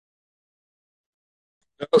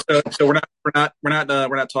So we're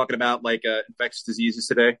not talking about like infectious diseases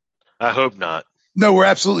today. I hope not. No, we're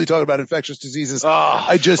absolutely talking about infectious diseases. Oh,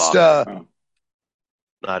 I just fuck. Oh.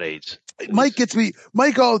 Not AIDS. Mike Please. gets me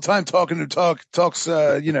Mike all the time talks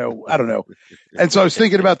I don't know. And so I was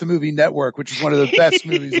thinking about the movie Network, which is one of the best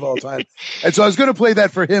movies of all time. And so I was going to play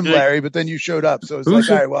that for him, Like, Larry, but then you showed up. So it's like, Who's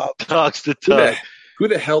all right, well, talks the who talk. the who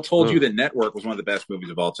the hell told you Oh. that Network was one of the best movies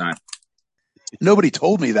of all time? nobody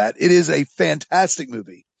told me that. It is a fantastic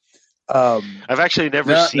movie. I've actually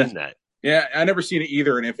never No, seen that. yeah, I never seen it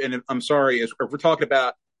either. And if I'm sorry, if we're talking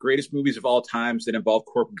about greatest movies of all times that involve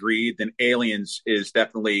corporate greed, then Aliens is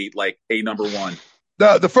definitely like a number one.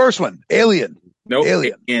 The first one, Alien. Nope,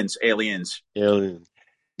 Alien. Aliens. Alien.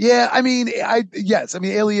 Yeah, I mean,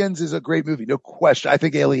 Aliens is a great movie, no question. I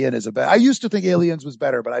think Alien is a better. I used to think Aliens was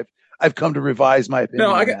better, but I've come to revise my No, opinion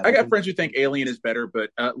I on got that. I got friends who think Alien is better, but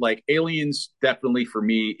like Aliens definitely for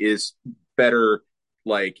me is better.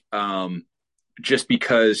 Like just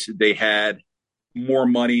because they had more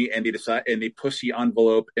money and they pushed the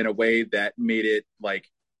envelope in a way that made it like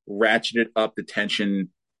ratcheted up the tension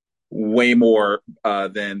way more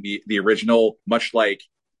than the original. Much like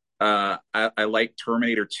I like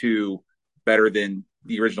Terminator 2 better than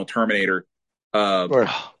the original Terminator. Uh, Sure,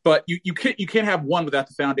 but you can't have one without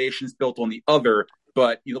the foundations built on the other.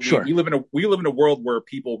 But we sure. live in a world where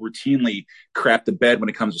people routinely crap the bed when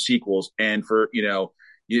it comes to sequels, and for to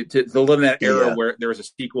live in that era Yeah, where there was a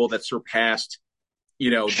sequel that surpassed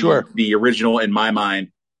the sure. the original in my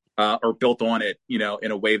mind, or built on it, in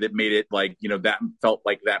a way that made it like that felt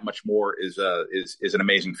like that much more is an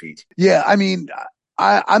amazing feat. Yeah, I mean,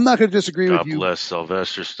 I'm not going to disagree with God you, bless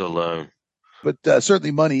Sylvester Stallone. but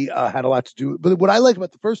certainly money had a lot to do. But what I like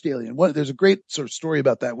about the first Alien, there's a great sort of story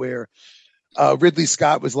about that where Ridley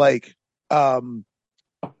Scott was like,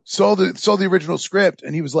 saw the original script,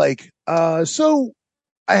 and he was like, so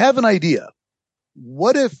I have an idea.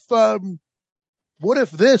 What if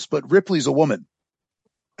this, but Ripley's a woman?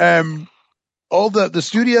 Um, all the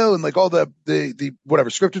studio and like all the whatever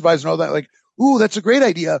script advisor and all that, like, ooh, that's a great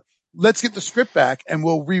idea. Let's get the script back and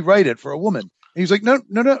we'll rewrite it for a woman. And he's like, no,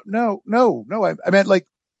 no, no, no, no, no. I meant like,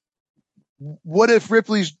 what if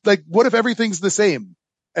everything's the same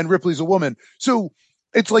and Ripley's a woman? So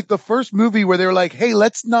it's like the first movie where they're like, hey,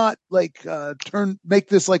 let's not like make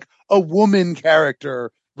this like a woman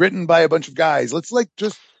character written by a bunch of guys. Let's like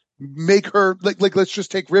just make her like let's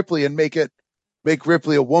just take Ripley and make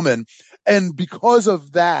Ripley a woman. And because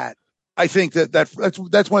of that, I think that's one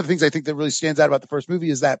of the things I think that really stands out about the first movie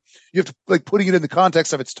is that you have to like putting it in the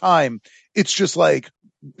context of its time. It's just like,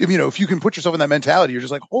 if you can put yourself in that mentality, you're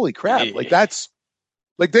just like, holy crap. Like that's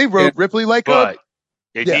like they Yeah, wrote Ripley like But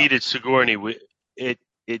it yeah. needed Sigourney. It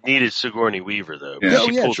needed Sigourney Weaver though. yeah. Oh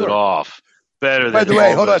She yeah, pulled it sure. off better By than the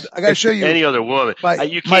way, hold on. almost I got to show you any other woman. my,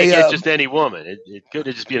 You my, can't get just any woman. It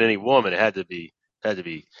couldn't just been any woman. It had to be.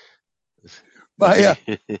 my,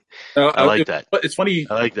 I like that. But it's funny.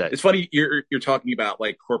 I like that. It's funny you're talking about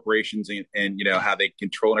like corporations and how they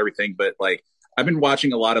control and everything. But like I've been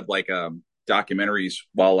watching a lot of like documentaries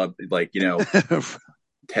while I'm like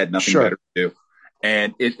had nothing sure. better to do,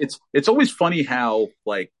 and it's always funny how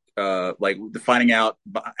like the finding out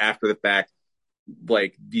after the fact,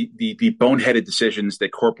 like the boneheaded decisions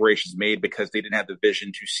that corporations made because they didn't have the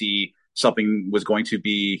vision to see something was going to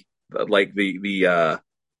be like the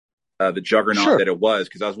juggernaut Sure. that it was.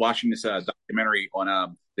 Because I was watching this documentary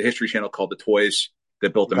on the History Channel called "The Toys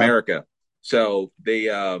That Built Okay. America." So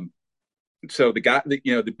so the guy,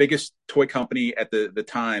 the biggest toy company at the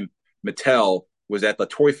time, Mattel, was at the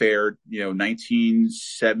toy fair,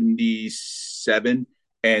 1977,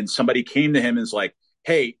 and somebody came to him and was like,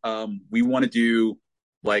 "Hey, we want to do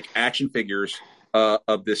like action figures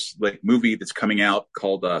of this like movie that's coming out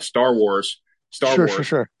called Star Wars." Star Sure, sure, Wars,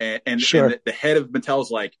 sure. and Sure. the head of Mattel's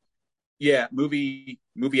like, yeah, movie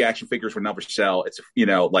action figures will never sell. It's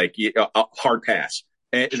like a hard pass.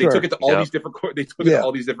 And they took Sure. it to all Yep. these different they took it to Yeah.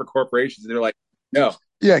 all these different corporations. And they're like, no,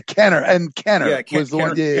 Yeah. Kenner yeah, was the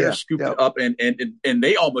one. Kenner Yeah. scooped Yeah. it up, and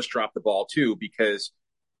they almost dropped the ball too because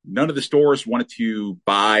none of the stores wanted to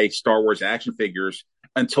buy Star Wars action figures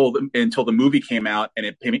until the movie came out and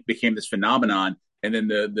it became this phenomenon. And then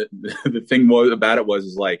the thing about it was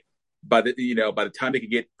is like by the time they could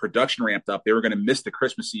get production ramped up, they were going to miss the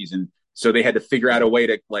Christmas season, so they had to figure out a way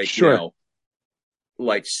to like Sure.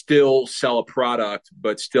 like still sell a product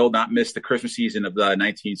but still not miss the Christmas season of the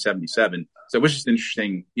 1977. So it was just an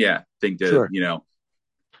interesting thing to Sure.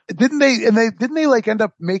 didn't they like end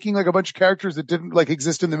up making like a bunch of characters that didn't like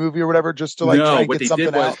exist in the movie or whatever just to like No, try and get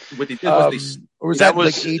something out? what they did was Or was That that like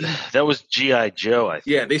was 80? that was G.I. Joe, I think.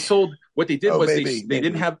 yeah, they sold. What they did Oh, was maybe. they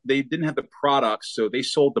didn't have the products, so they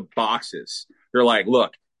sold the boxes. They're like,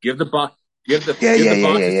 look, give the boxes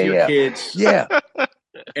to your kids, Yeah.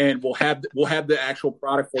 and we'll have the actual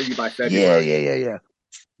product for you by February. Yeah.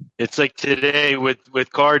 It's like today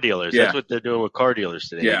with car dealers. Yeah. That's what they're doing with car dealers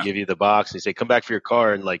today. Yeah. They give you the box. They say, come back for your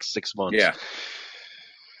car in like 6 months. Yeah.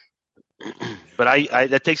 But I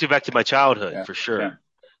that takes me back to my childhood for sure. Yeah.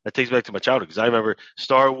 That takes me back to my childhood because I remember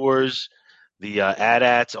Star Wars, the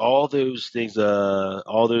AT-ATs, all those things, like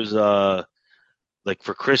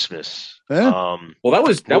for Christmas. Huh? Well, that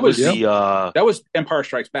was the that was Empire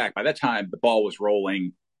Strikes Back. By that time, the ball was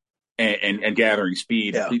rolling and gathering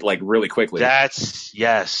speed like really quickly. That's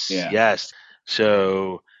yes.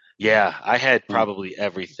 So yeah, I had probably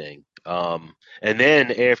everything. And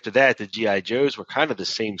then after that, the GI Joes were kind of the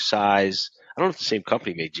same size. I don't know if the same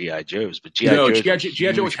company made GI Joes, but GI Joe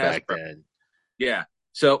was back Hasbro. Then. Yeah,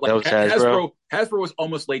 so like Hasbro was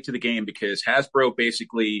almost late to the game because Hasbro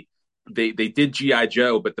basically they did GI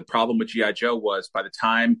Joe, but the problem with GI Joe was by the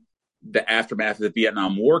time the aftermath of the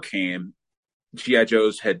Vietnam War came, GI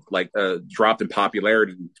Joes had like dropped in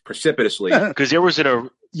popularity precipitously because there was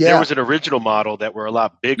an original model that were a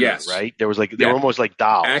lot bigger, right? There was like they were almost like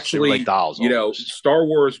dolls. Actually, they were like dolls. You almost. know, Star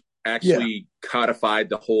Wars actually codified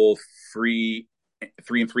the whole 3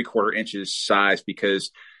 3/4 inches size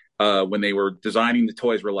because when they were designing the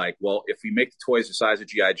toys, were like, well, if we make the toys the size of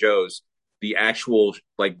GI Joes, the actual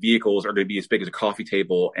like vehicles are going to be as big as a coffee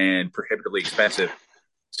table and prohibitively expensive.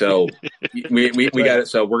 So we got it.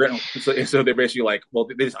 So we're gonna. So they're basically like, well,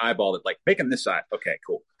 they just eyeballed it, like making this size. Okay,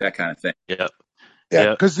 cool, that kind of thing. Yeah,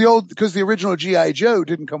 because the original GI Joe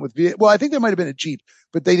didn't come with well, I think there might have been a Jeep,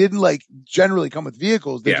 but they didn't like generally come with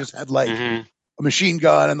vehicles. They just had like a machine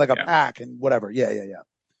gun and like a pack and whatever. Yeah,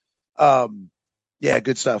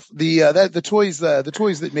 good stuff. The toys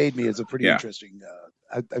that made me is a pretty interesting.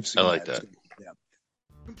 I've seen. I like that. Yeah,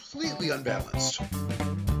 completely unbalanced.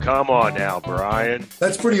 Come on now, Brian.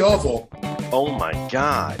 That's pretty awful. Oh my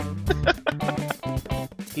God.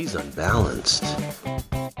 He's unbalanced.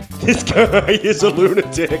 This guy is a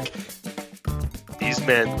lunatic. These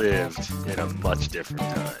men lived in a much different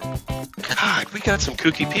time. God, we got some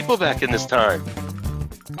kooky people back in this time.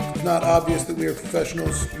 It's not obvious that we are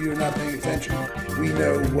professionals. You're not paying attention. We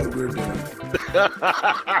know what we're doing.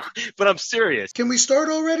 But I'm serious. Can we start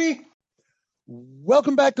already?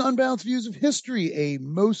 Welcome back to Unbalanced Views of History, a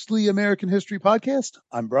mostly American history podcast.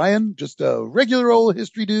 I'm Brian, just a regular old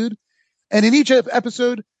history dude. And in each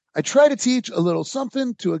episode, I try to teach a little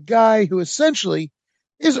something to a guy who essentially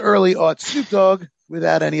is early aught Snoop Dogg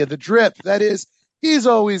without any of the drip. That is, he's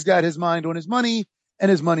always got his mind on his money and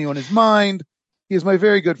his money on his mind. He is my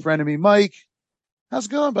very good friend of me, Mike. How's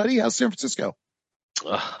it going, buddy? How's San Francisco?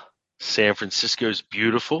 San Francisco's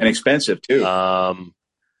beautiful. And expensive, too.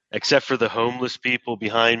 Except for the homeless people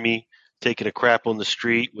behind me taking a crap on the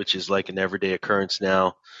street, which is like an everyday occurrence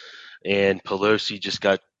now. And Pelosi just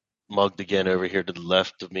got mugged again over here to the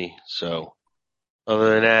left of me. So other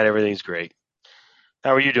than that, everything's great.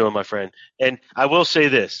 How are you doing, my friend? And I will say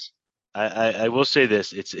this. I will say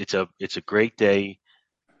this. It's a great day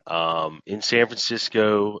in San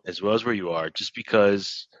Francisco as well as where you are, just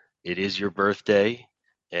because it is your birthday.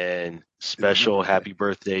 And special happy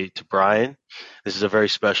birthday to Brian. This is a very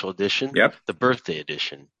special edition. Yep. The birthday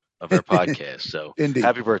edition of our podcast. So Indeed.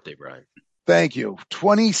 Happy birthday, Brian. Thank you.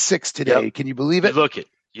 26 today. Yep. Can you believe it? You look it.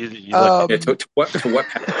 You look it. To what?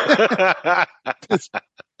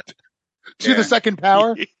 To the second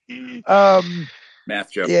power.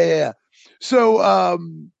 Math joke. Yeah. So, I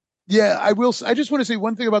just want to say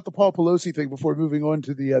one thing about the Paul Pelosi thing before moving on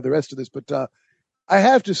to the rest of this. But I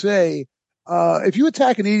have to say, if you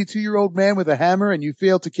attack an 82-year-old man with a hammer and you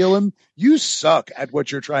fail to kill him, you suck at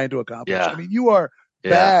what you're trying to accomplish. Yeah. I mean, you are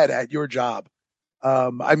bad at your job.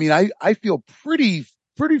 I feel pretty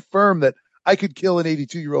firm that I could kill an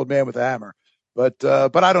 82-year-old man with a hammer, but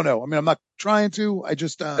I don't know. I mean, I'm not trying to. I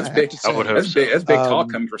just that's big. That's big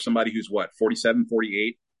talk coming for somebody who's what 47,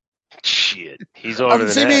 48. Shit, he's older than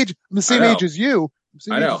that. I'm the same age as you.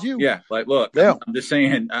 I know. Yeah, like look, I'm just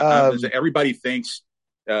saying. Everybody thinks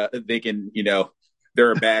they can,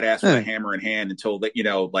 they're a badass with a hammer in hand until that,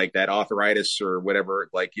 like that arthritis or whatever,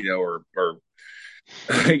 like, or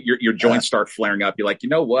your joints start flaring up. You're like, you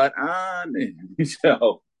know what?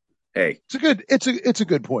 So, hey, it's a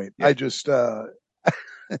good point. Yeah. I just, I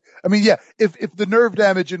mean, yeah, if the nerve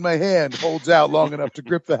damage in my hand holds out long enough to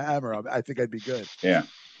grip the hammer, I think I'd be good. Yeah.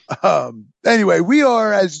 Anyway, we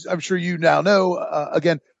are, as I'm sure you now know,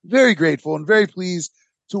 again, very grateful and very pleased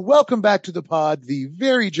to welcome back to the pod the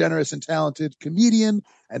very generous and talented comedian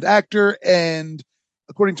and actor, and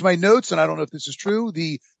according to my notes, and I don't know if this is true,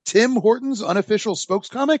 the Tim Hortons unofficial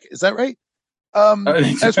spokescomic. Is that right?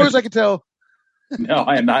 As far as I can tell. No,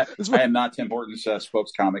 I am not. I am not Tim Hortons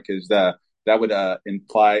spokescomic, because that would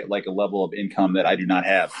imply like a level of income that I do not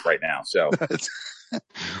have right now. So,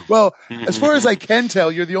 well, as far as I can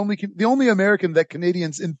tell, you're the only American that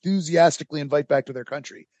Canadians enthusiastically invite back to their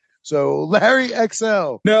country. So, Larry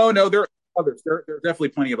XL. No, there are others. There are definitely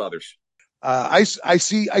plenty of others. I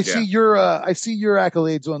see your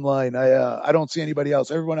accolades online. I don't see anybody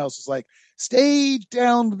else. Everyone else is like, stay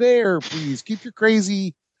down there, please. Keep your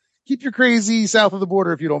crazy south of the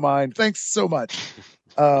border if you don't mind. Thanks so much.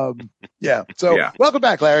 Yeah. So welcome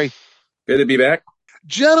back, Larry. Good to be back.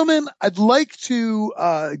 Gentlemen, I'd like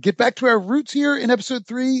to get back to our roots here in episode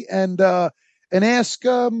 3 and ask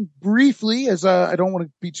briefly, as I don't want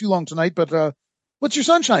to be too long tonight, but what's your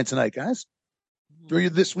sunshine tonight, guys? Or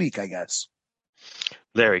this week, I guess.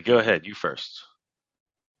 Larry, go ahead. You first.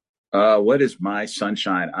 What is my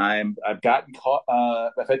sunshine? I've gotten caught.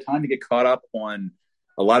 I've had time to get caught up on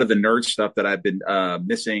a lot of the nerd stuff that I've been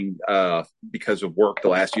missing because of work the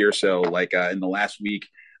last year or so. Like in the last week,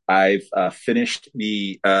 I've finished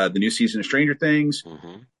the new season of Stranger Things,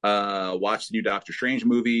 watched the new Doctor Strange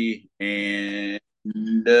movie, and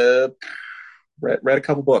read a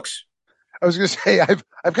couple books. I was going to say I've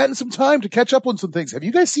gotten some time to catch up on some things. Have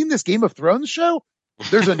you guys seen this Game of Thrones show?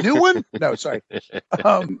 There's a new one. No, sorry.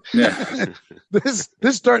 Daenerys.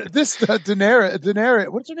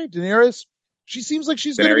 What's her name? Daenerys. She seems like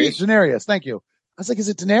she's going to be Daenerys. Thank you. I was like, is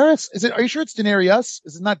it Daenerys? Are you sure it's Daenerys?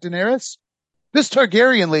 Is it not Daenerys? This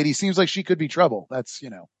Targaryen lady seems like she could be trouble. That's,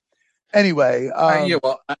 Anyway. Yeah,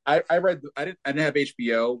 well, I didn't have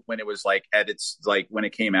HBO when it was like when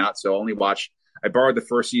it came out. So I borrowed the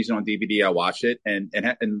first season on DVD. I watched it and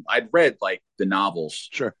I'd read like the novels.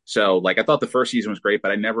 Sure. So like, I thought the first season was great, but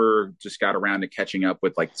I never just got around to catching up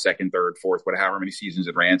with like the second, third, fourth, however many seasons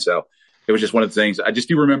it ran. So it was just one of the things. I just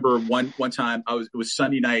do remember one time it was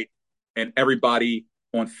Sunday night and everybody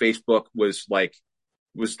on Facebook was like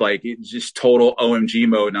it just total OMG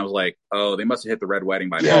mode. And I was like, oh, they must have hit the red wedding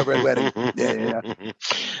by now. Yeah, red wedding.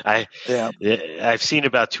 I've seen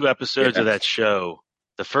about 2 episodes of that show.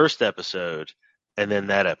 The first episode and then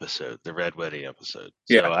that episode, the red wedding episode.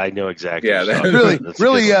 So I know exactly. Yeah,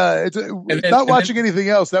 not watching anything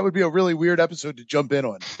else. That would be a really weird episode to jump in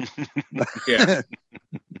on. Yeah.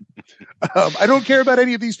 I don't care about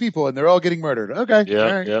any of these people, and they're all getting murdered. Okay. Yeah.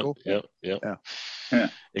 All right, yeah. cool. Yeah.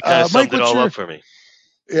 It kind of summed it all up for me.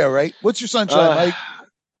 Yeah. Right. What's your sunshine, Mike?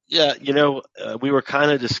 Yeah, we were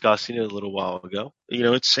kind of discussing it a little while ago.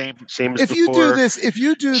 It's same as if before. If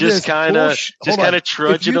you do just this, kind of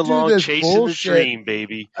trudging along, chasing bullshit, the dream,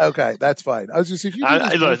 baby. Okay, that's fine. I was just if you do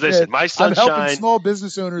this bullshit, listen, my sunshine. I'm helping small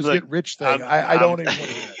business owners get rich thing. I don't even want to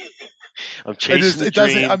do that. I'm chasing the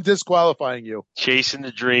dream. I'm disqualifying you. Chasing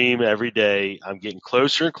the dream every day. I'm getting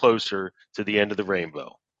closer and closer to the end of the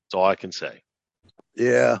rainbow. That's all I can say.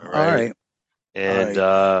 Yeah. All right.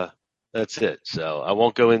 And that's it. So I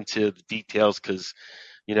won't go into the details because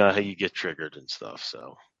you know how you get triggered and stuff.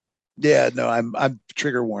 So yeah, no, I'm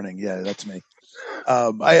trigger warning. Yeah, that's me.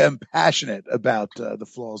 I am passionate about the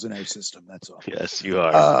flaws in our system. That's all. Yes, you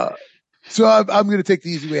are. So I'm going to take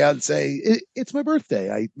the easy way out and say it's my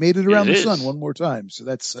birthday. I made it around the sun one more time. So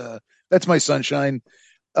that's my sunshine.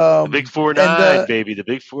 The big 4-9, baby. The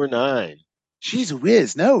big 4-9. Jeez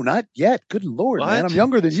whiz. No, not yet. Good Lord, man. I'm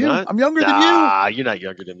younger than you. I'm younger than you. You're not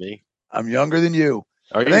younger than me. I'm younger than you.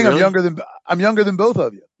 Are you really? I'm younger than both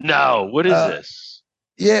of you. No, what is this?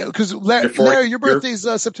 Yeah, because Larry, your birthday's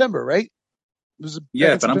September, right?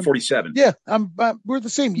 But I'm 47. Yeah, we're the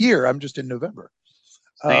same year. I'm just in November.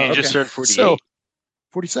 So you just turned 48. So,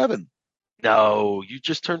 47. No, you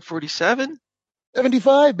just turned 47.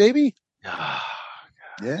 75, baby. Oh,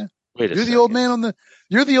 yeah. Wait a second. You're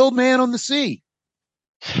the old man on the sea.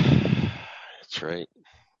 That's right.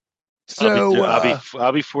 So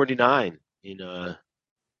I'll be 49 in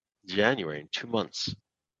January in 2 months.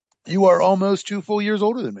 You are almost 2 full years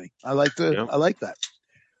older than me. I like that.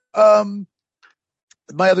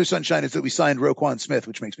 My other sunshine is that we signed Roquan Smith,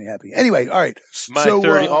 which makes me happy. Anyway, all right. My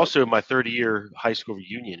 30-year high school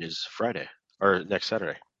reunion is Friday or next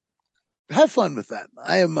Saturday. Have fun with that.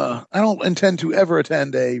 I don't intend to ever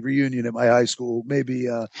attend a reunion at my high school. Maybe.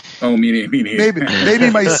 Me neither. maybe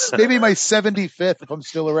my 75th if I'm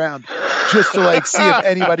still around, just to see if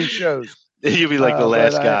anybody shows. You'll be like the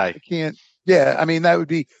last guy. I can't. Yeah, I mean that would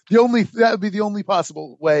be the only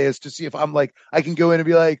possible way is to see if I'm like I can go in and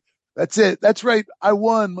be like, that's it, that's right, I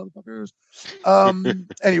won, motherfuckers.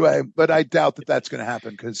 Anyway, but I doubt that that's going to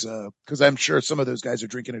happen because I'm sure some of those guys are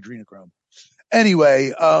drinking adrenochrome.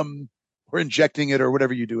 Anyway, or injecting it or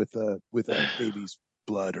whatever you do with a baby's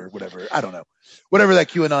blood or whatever. I don't know, whatever that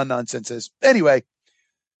QAnon nonsense is. Anyway,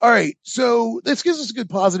 all right, so this gives us a good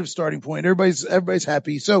positive starting point. Everybody's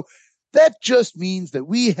happy. So that just means that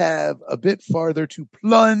we have a bit farther to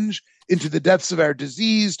plunge into the depths of our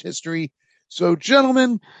diseased history. So,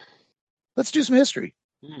 gentlemen, let's do some history.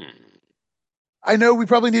 I know we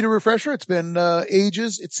probably need a refresher. It's been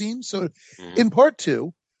ages, it seems. So in part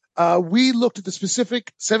two, we looked at the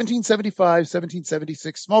specific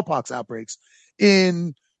 1775-1776 smallpox outbreaks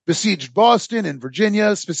in besieged Boston and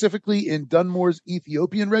Virginia, specifically in Dunmore's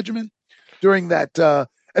Ethiopian Regiment during that,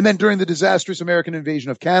 and then during the disastrous American invasion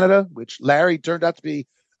of Canada, which Larry turned out to be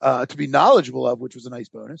knowledgeable of, which was a nice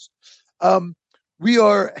bonus. We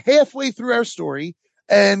are halfway through our story,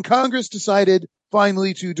 and Congress decided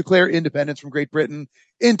finally to declare independence from Great Britain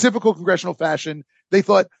in typical congressional fashion. They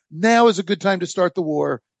thought now is a good time to start the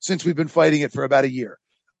war since we've been fighting it for about a year.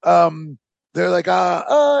 They're like,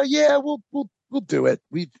 yeah, we'll do it.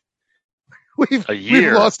 We've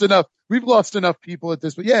lost enough. We've lost enough people at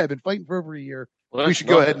this, but yeah, I've been fighting for over a year. Well, we should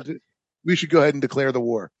go ahead and declare the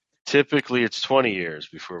war. Typically, it's 20 years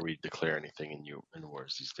before we declare anything in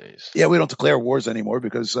wars these days. Yeah, we don't declare wars anymore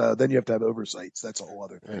because then you have to have oversights. That's a whole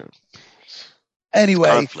other thing. Yeah. Anyway,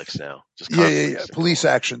 it's conflicts now. Just conflicts. Yeah. Police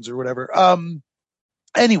actions or whatever.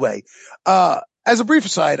 Anyway, as a brief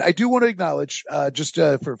aside, I do want to acknowledge, just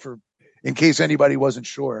for in case anybody wasn't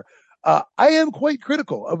sure, I am quite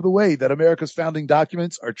critical of the way that America's founding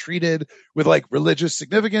documents are treated with like religious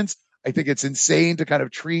significance. I think it's insane to kind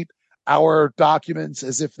of treat our documents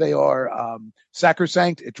as if they are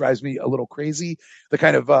sacrosanct. It drives me a little crazy. The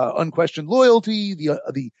kind of unquestioned loyalty,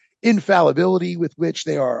 the infallibility with which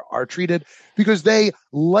they are treated, because they,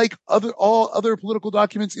 like all other political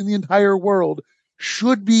documents in the entire world,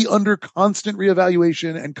 should be under constant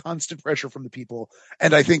reevaluation and constant pressure from the people.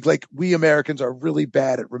 And I think like we Americans are really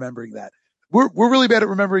bad at remembering that. We're really bad at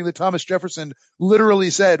remembering that Thomas Jefferson literally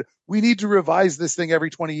said, we need to revise this thing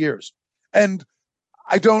every 20 years. And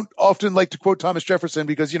I don't often like to quote Thomas Jefferson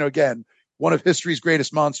because, again, one of history's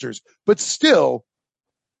greatest monsters, but still,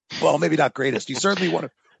 well, maybe not greatest. He's certainly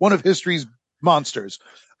one of history's monsters.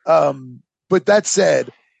 But that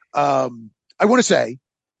said, I want to say,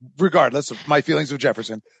 regardless of my feelings of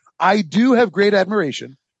Jefferson, I do have great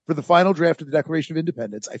admiration for the final draft of the Declaration of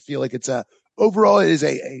Independence. I feel like overall, it is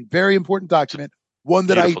a very important document, one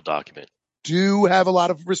that Beautiful document. Do have a lot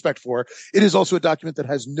of respect for. It is also a document that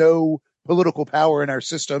has no political power in our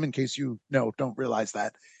system, in case you don't realize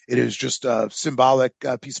that. It is just a symbolic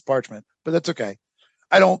piece of parchment, but that's okay.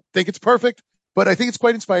 I don't think it's perfect, but I think it's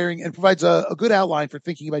quite inspiring and provides a good outline for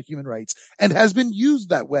thinking about human rights and has been used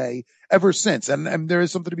that way ever since. And there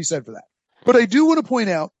is something to be said for that. But I do want to point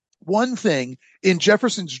out one thing in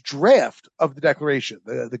Jefferson's draft of the Declaration,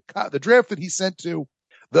 the draft that he sent to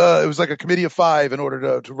it was like a committee of 5 in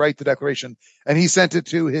order to write the Declaration. And he sent it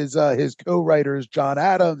to his co-writers, John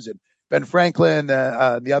Adams and Ben Franklin,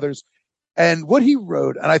 and the others. And what he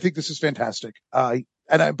wrote, and I think this is fantastic. By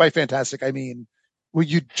fantastic, I mean, well,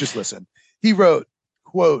 you just listen. He wrote,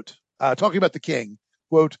 quote, talking about the king,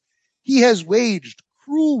 quote, he has waged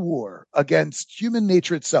cruel war against human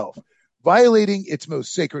nature itself, violating its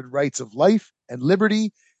most sacred rights of life and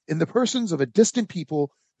liberty in the persons of a distant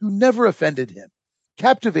people who never offended him,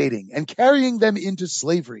 captivating and carrying them into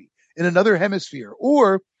slavery in another hemisphere,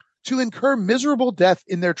 or to incur miserable death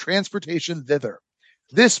in their transportation thither.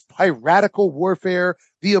 This piratical warfare,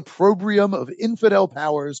 the opprobrium of infidel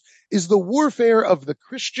powers, is the warfare of the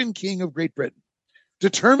Christian king of Great Britain.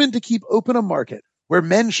 Determined to keep open a market where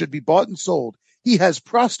men should be bought and sold, he has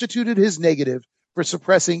prostituted his negative for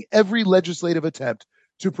suppressing every legislative attempt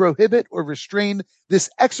to prohibit or restrain this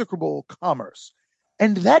execrable commerce.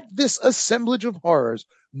 And that this assemblage of horrors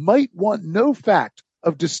might want no fact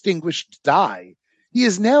of distinguished dye, he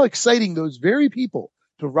is now exciting those very people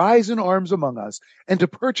to rise in arms among us and to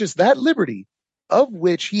purchase that liberty of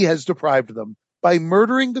which he has deprived them by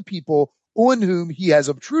murdering the people on whom he has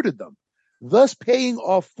obtruded them, thus paying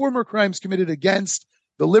off former crimes committed against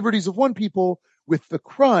the liberties of one people with the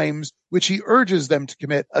crimes which he urges them to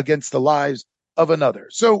commit against the lives of another.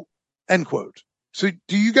 So, end quote. So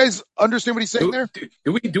do you guys understand what he's saying there?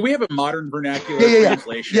 Do we have a modern vernacular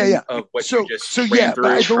translation of what you just ran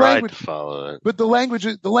through? But the language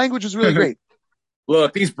is really great.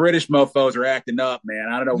 Look, these British mofos are acting up, man.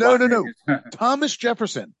 I don't know. No. Thomas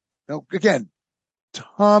Jefferson. No, again,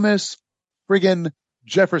 Thomas friggin'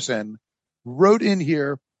 Jefferson wrote in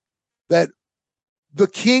here that the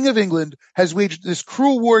King of England has waged this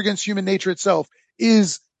cruel war against human nature itself.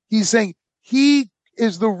 He's saying he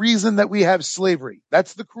is the reason that we have slavery.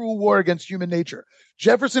 That's the cruel war against human nature.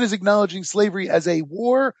 Jefferson is acknowledging slavery as a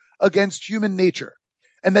war against human nature,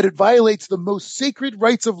 and that it violates the most sacred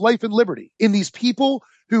rights of life and liberty in these people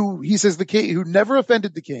who, he says, the king, who never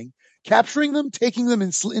offended the king, capturing them, taking them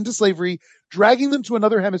into slavery, dragging them to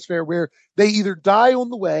another hemisphere where they either die on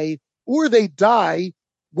the way or they die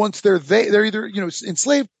once they're either,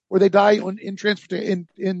 enslaved, or they die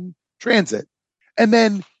in transit. And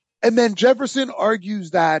then Jefferson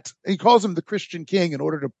argues that he calls him the Christian king in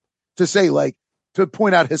order to say, like, to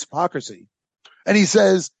point out his hypocrisy. And he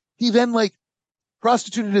says he then, like,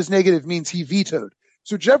 prostituted as negative means he vetoed.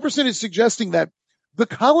 So Jefferson is suggesting that the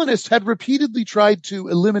colonists had repeatedly tried to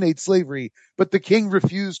eliminate slavery, but the king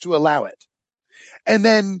refused to allow it. And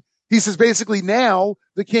then he says basically now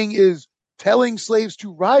the king is telling slaves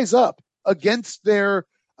to rise up against their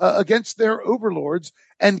overlords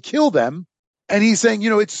and kill them. And he's saying,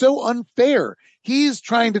 it's so unfair. He's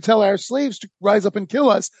trying to tell our slaves to rise up and kill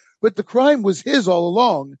us, but the crime was his all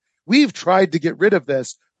along. We've tried to get rid of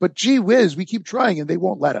this, but gee whiz, we keep trying and they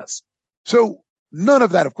won't let us. So none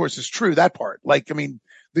of that, of course, is true, that part. Like, I mean,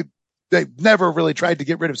 they've never really tried to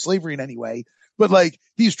get rid of slavery in any way, but like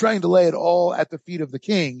he's trying to lay it all at the feet of the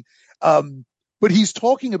king. But he's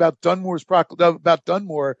talking about Dunmore,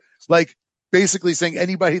 like basically saying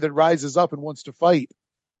anybody that rises up and wants to fight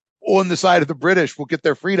on the side of the British will get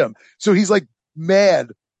their freedom. So he's like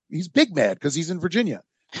mad. He's big mad because he's in Virginia.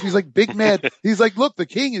 He's like big mad. He's like, look, the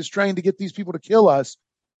king is trying to get these people to kill us,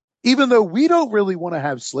 even though we don't really want to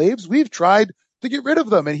have slaves. We've tried to get rid of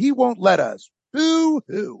them and he won't let us. Boo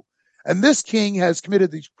hoo. And this king has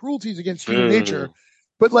committed these cruelties against human nature,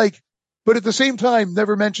 but at the same time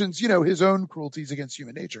never mentions, his own cruelties against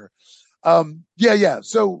human nature. So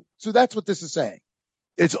that's what this is saying.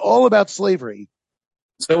 It's all about slavery.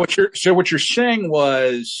 So what you're saying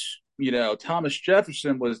was, Thomas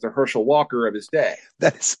Jefferson was the Herschel Walker of his day.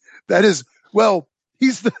 That is well,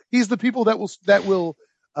 he's the people that will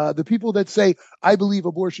the people that say, I believe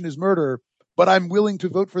abortion is murder, but I'm willing to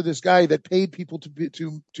vote for this guy that paid people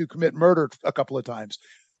to commit murder a couple of times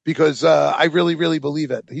because I really, really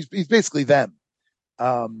believe it. He's basically them.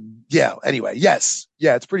 Anyway, yes.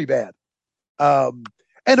 Yeah, it's pretty bad.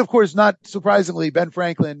 And of course, not surprisingly, Ben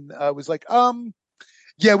Franklin was like,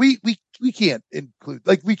 we can't include,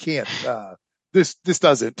 like, we can't, this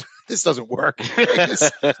doesn't work.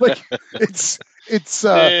 Like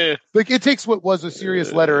it takes what was a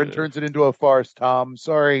serious letter and turns it into a farce, Tom.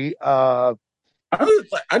 Sorry. I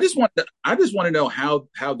just want to know how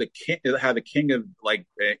the king of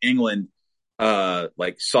England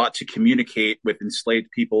sought to communicate with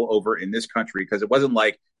enslaved people over in this country, because it wasn't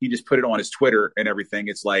like he just put it on his Twitter and everything.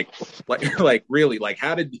 It's like really, like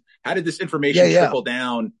how did this information trickle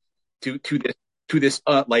down to this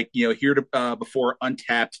here to before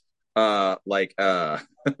untapped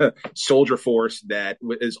soldier force that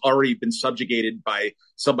has already been subjugated by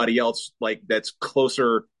somebody else, like that's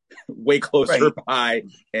closer, way closer by,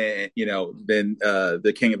 than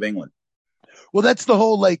the King of England. Well, that's the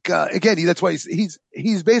whole, again, that's why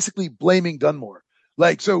he's basically blaming Dunmore.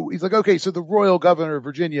 Like, so he's like, okay, so the royal governor of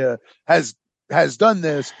Virginia has done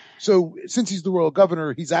this. So since he's the royal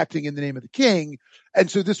governor, he's acting in the name of the king. And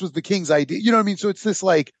so this was the king's idea. You know what I mean? So it's this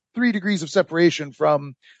 3 degrees of separation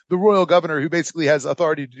from the royal governor, who basically has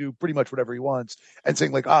authority to do pretty much whatever he wants, and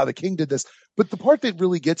saying the king did this. But the part that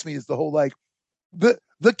really gets me is the whole,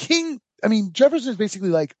 the king. I mean, Jefferson is basically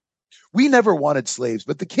like, we never wanted slaves,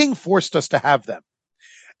 but the king forced us to have them.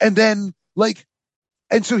 And then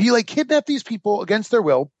and so he kidnapped these people against their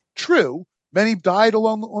will. True. Many died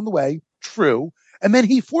on the way. True. And then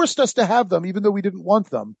he forced us to have them, even though we didn't want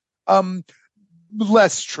them.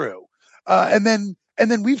 Less true. And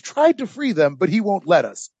then we've tried to free them, but he won't let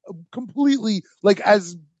us. Completely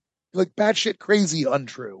batshit crazy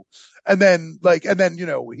untrue. And then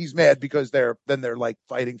he's mad because they're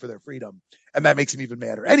fighting for their freedom. And that makes him even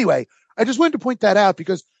madder. Anyway, I just wanted to point that out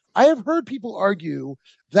because I have heard people argue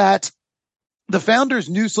that the founders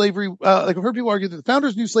knew slavery. I've heard people argue that the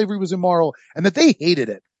founders knew slavery was immoral and that they hated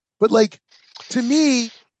it. But to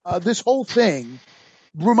me, this whole thing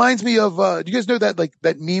reminds me of, do you guys know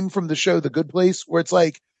that meme from the show, The Good Place, where it's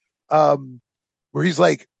where he's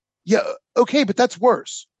like, yeah, okay, but that's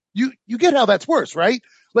worse. You get how that's worse, right?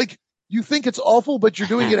 You think it's awful, but you're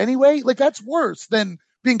doing it anyway. That's worse than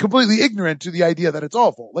being completely ignorant to the idea that it's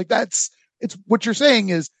awful. It's what you're saying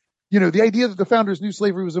is, the idea that the founders knew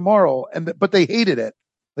slavery was immoral but they hated it.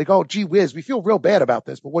 Like, oh, gee whiz, we feel real bad about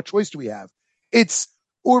this, but what choice do we have?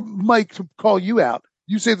 Or Mike, to call you out,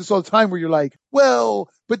 you say this all the time where you're like, well,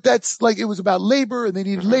 but that's like, it was about labor and they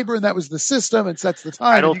needed labor and that was the system and so that's the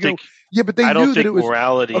time. And you go, yeah, but they knew that it was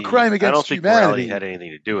a crime against humanity. Morality had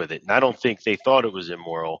anything to do with it. And I don't think they thought it was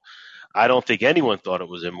immoral. I don't think anyone thought it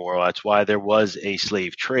was immoral. That's why there was a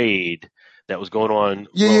slave trade that was going on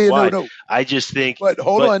worldwide. No. I just think, but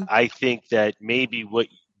hold on. I think that maybe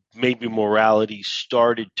morality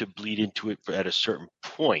started to bleed into it at a certain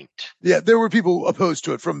point. Yeah, there were people opposed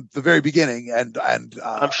to it from the very beginning, and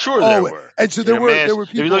I'm sure there were. And so there were people.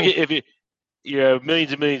 If you look at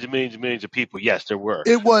millions and millions and millions and millions of people, yes, there were.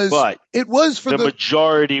 It was for the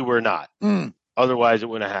majority were not. Otherwise, it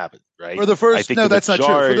wouldn't have happened, right? For the first, no, that's not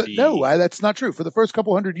true. That's not true. For the first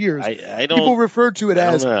couple hundred years, people referred to it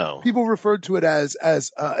as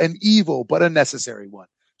an evil but a necessary one.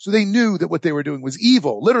 So they knew that what they were doing was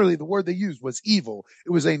evil. Literally, the word they used was evil. It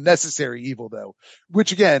was a necessary evil, though,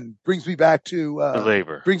 which again brings me back to the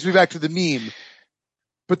labor. Brings me back to the meme.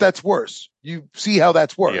 But that's worse. You see how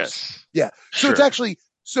that's worse? Yes. Yeah. So It's actually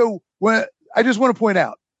when I just want to point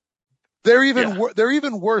out they're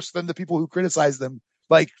even worse than the people who criticize them.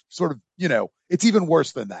 Like, sort of, it's even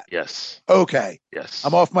worse than that. Yes. Okay. Yes.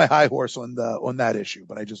 I'm off my high horse on that issue,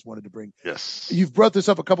 but I just wanted to bring. Yes. You've brought this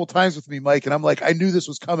up a couple times with me, Mike, and I'm like, I knew this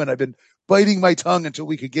was coming. I've been biting my tongue until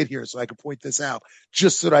we could get here, so I could point this out,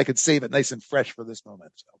 just so that I could save it nice and fresh for this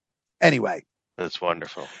moment. So, anyway, that's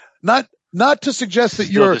wonderful. Not to suggest that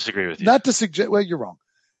disagree with you. Not to suggest. Well, you're wrong.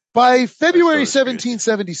 By February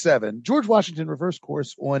 1777, George Washington reversed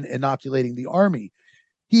course on inoculating the army.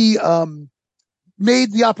 He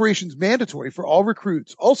made the operations mandatory for all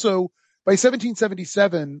recruits. Also, by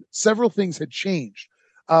 1777, several things had changed.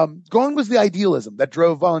 Gone was the idealism that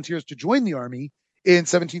drove volunteers to join the army in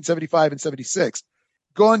 1775 and 76.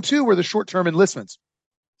 Gone too were the short-term enlistments.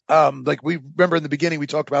 Like we remember in the beginning, we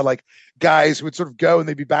talked about like guys who would sort of go and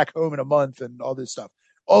they'd be back home in a month and all this stuff.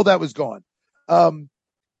 All that was gone.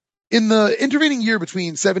 In the intervening year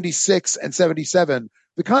between 76 and 77,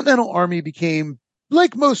 the Continental Army became,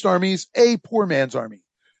 like most armies, a poor man's army.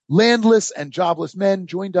 Landless and jobless men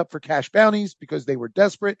joined up for cash bounties because they were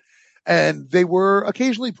desperate, and they were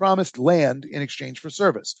occasionally promised land in exchange for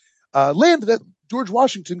service. Land that George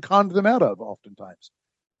Washington conned them out of oftentimes.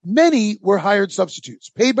 Many were hired substitutes,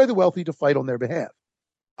 paid by the wealthy to fight on their behalf.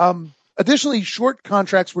 Additionally, short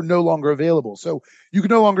contracts were no longer available. So you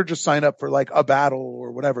could no longer just sign up for like a battle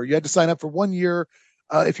or whatever. You had to sign up for 1 year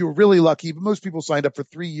if you were really lucky, but most people signed up for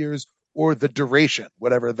 3 years or the duration,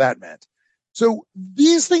 whatever that meant. So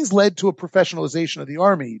these things led to a professionalization of the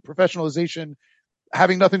army, professionalization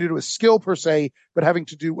having nothing to do with skill per se, but having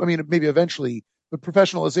to do, maybe eventually, but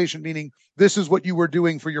professionalization meaning this is what you were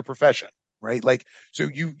doing for your profession, right? Like, so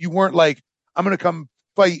you weren't like, I'm going to come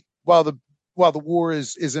fight while the war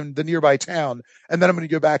is in the nearby town, and then I'm going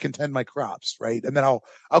to go back and tend my crops, right? And then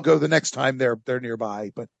I'll go the next time they're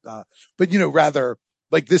nearby. But rather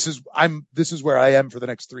like this is where I am for the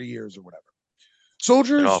next 3 years or whatever.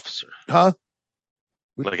 Soldiers, an officer, huh?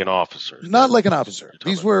 Like an officer, not like an officer.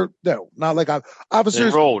 These were not like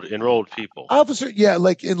officers. Enrolled people. Officer, yeah,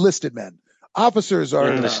 like enlisted men. Officers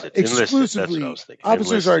are exclusively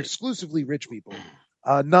exclusively rich people.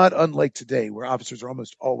 Not unlike today, where officers are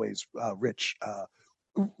almost always rich.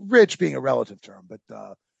 Rich being a relative term, but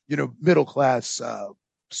middle class,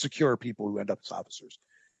 secure people who end up as officers.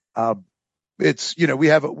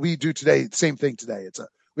 We do today the same thing today.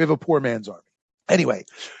 We have a poor man's army. Anyway,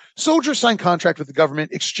 soldiers sign contract with the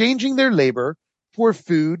government, exchanging their labor for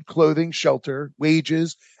food, clothing, shelter,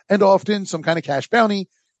 wages, and often some kind of cash bounty.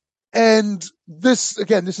 And this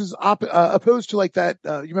is opposed to like that.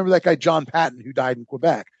 You remember that guy, John Patton, who died in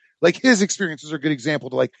Quebec? Like his experiences are a good example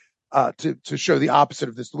to show the opposite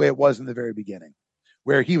of this, the way it was in the very beginning,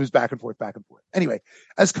 where he was back and forth. Anyway,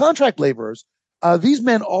 as contract laborers, these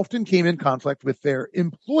men often came in conflict with their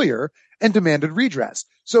employer and demanded redress.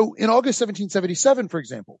 So in August 1777, for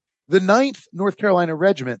example, the 9th North Carolina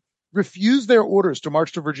Regiment refused their orders to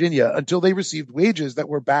march to Virginia until they received wages that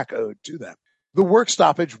were back owed to them. The work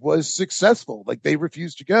stoppage was successful. Like they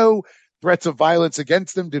refused to go. Threats of violence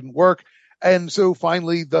against them didn't work. And so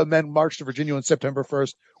finally the men marched to Virginia on September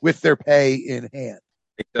 1st with their pay in hand.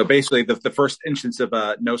 So basically the first instance of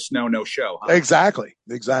no snow, no show. Huh? Exactly.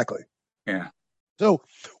 Yeah. So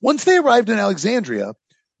once they arrived in Alexandria,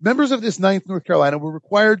 members of this 9th North Carolina were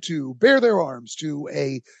required to bear their arms to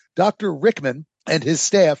a Dr. Rickman and his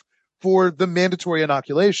staff for the mandatory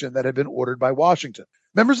inoculation that had been ordered by Washington.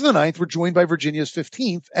 Members of the 9th were joined by Virginia's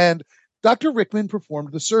 15th, and Dr. Rickman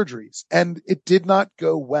performed the surgeries, and it did not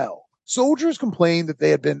go well. Soldiers complained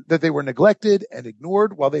that they were neglected and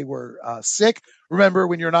ignored while they were sick. Remember,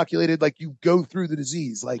 when you're inoculated, like you go through the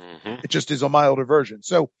disease, like it just is a milder version.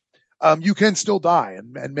 So you can still die,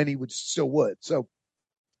 and many would. So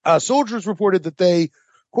soldiers reported that they,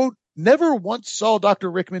 quote, never once saw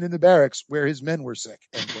Dr. Rickman in the barracks where his men were sick,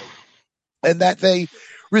 end quote, and that they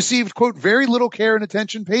received, quote, very little care and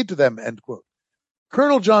attention paid to them, end quote.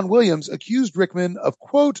 Colonel John Williams accused Rickman of,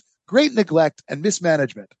 quote, great neglect and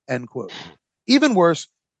mismanagement, end quote. Even worse,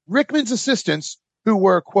 Rickman's assistants, who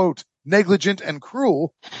were, quote, negligent and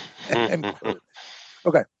cruel, end quote.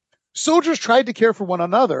 Okay. Soldiers tried to care for one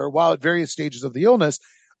another while at various stages of the illness,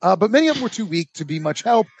 but many of them were too weak to be much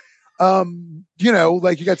help.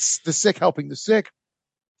 Like you got the sick helping the sick.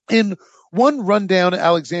 In one rundown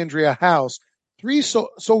Alexandria house, 3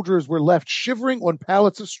 soldiers were left shivering on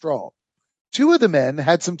pallets of straw. 2 of the men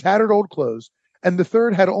had some tattered old clothes, and the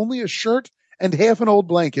third had only a shirt and half an old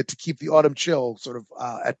blanket to keep the autumn chill sort of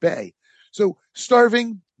at bay. So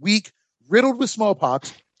starving, weak, riddled with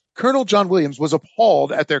smallpox, Colonel John Williams was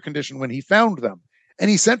appalled at their condition when he found them, and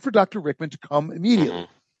he sent for Dr. Rickman to come immediately.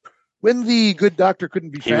 When the good doctor couldn't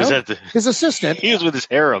be found, his assistant... He was with his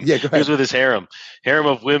harem. Yeah, go ahead. He was with his harem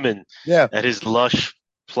of women at his lush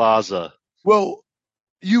plaza. Well,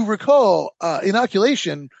 you recall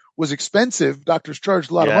inoculation was expensive. Doctors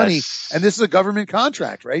charged a lot of money, and this is a government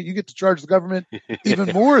contract, right? You get to charge the government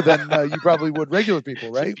even more than you probably would regular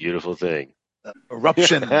people, right? It's a beautiful thing.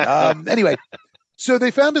 Eruption. Anyway, so they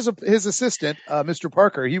found his assistant, Mr.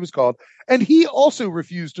 Parker, he was called, and he also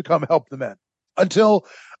refused to come help the men until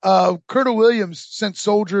Colonel Williams sent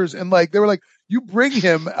soldiers, and they were like, you bring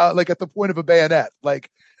him at the point of a bayonet,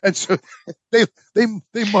 and so they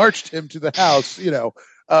marched him to the house,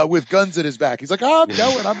 with guns at his back. He's like, I'm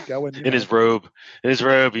going. In his robe,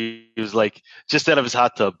 he was like just out of his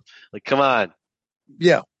hot tub. Like, come on.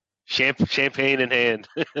 Yeah. Champagne in hand.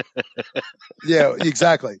 Yeah,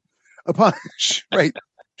 exactly. Right.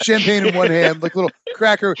 Champagne in one hand, like little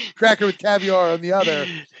cracker with caviar on the other.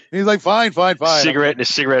 And he's like, fine. Cigarette in a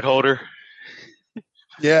cigarette holder.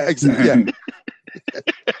 Yeah, exactly. Yeah.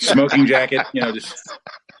 Smoking jacket, just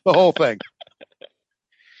the whole thing.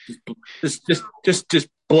 Just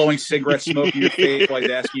blowing cigarette smoke in your face while he's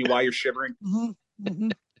asking you why you're shivering. Mm-hmm.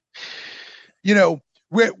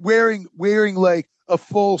 Wearing like a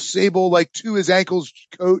full sable, to his ankles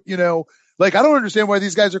coat, I don't understand why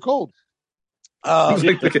these guys are cold. It's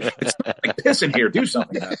like piss in here. Do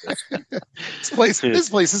something about this. This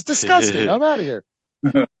place is disgusting. I'm out of here.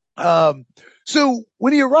 So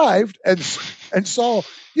when he arrived and saw,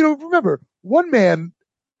 remember, one man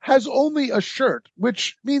has only a shirt,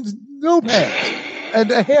 which means no pants, and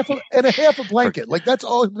a half a blanket. That's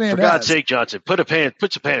all the man has. For God's sake, Johnson, put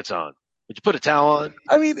some pants on. Would you put a towel on?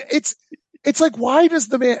 I mean, it's like, why does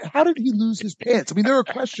the man? How did he lose his pants? I mean, there are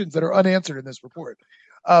questions that are unanswered in this report.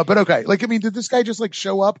 But okay, did this guy just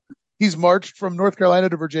show up? He's marched from North Carolina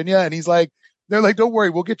to Virginia, and he's like, they're like, don't worry,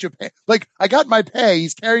 we'll get you pants. I got my pay.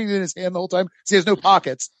 He's carrying it in his hand the whole time. So he has no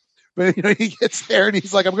pockets, but he gets there and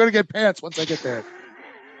he's like, I'm going to get pants once I get there.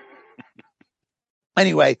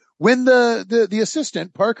 Anyway, when the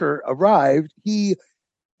assistant Parker arrived, and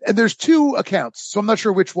there's 2 accounts, so I'm not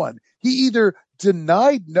sure which one. He either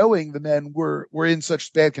denied knowing the men were in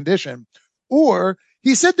such bad condition, or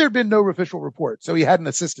he said there'd been no official report, so he hadn't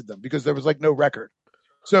assisted them because there was no record.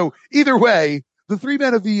 So either way, the 3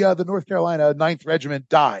 men of the North Carolina 9th Regiment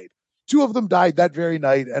died. 2 of them died that very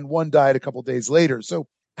night, and 1 died a couple days later. So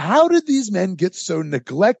how did these men get so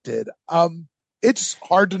neglected? It's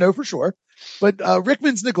hard to know for sure, but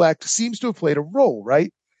Rickman's neglect seems to have played a role,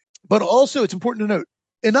 right? But also, it's important to note,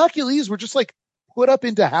 inoculees were just put up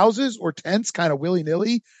into houses or tents kind of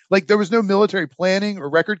willy-nilly. There was no military planning or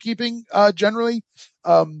record keeping generally.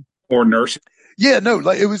 Or nursing. Yeah, no,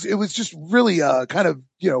 it was just really kind of,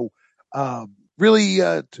 really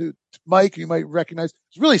to Mike, you might recognize,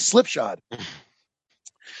 it's really slipshod.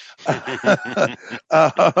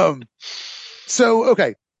 So,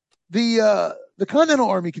 okay. The Continental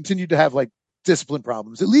Army continued to have discipline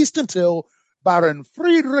problems, at least until Baron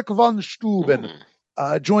Friedrich von Steuben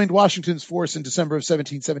joined Washington's force in December of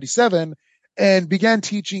 1777 and began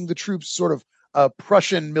teaching the troops sort of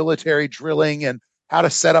Prussian military drilling and how to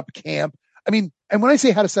set up camp. I mean, and when I say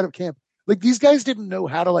how to set up camp, these guys didn't know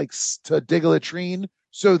how to dig a latrine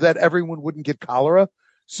so that everyone wouldn't get cholera.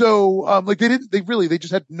 So, they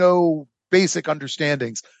just had no basic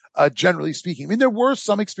understandings, generally speaking. I mean, there were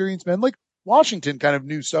some experienced men, Washington kind of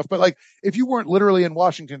knew stuff, but if you weren't literally in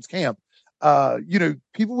Washington's camp,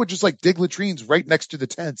 people would just dig latrines right next to the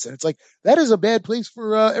tents. And it's that is a bad place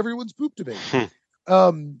for everyone's poop to be.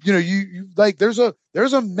 You like there's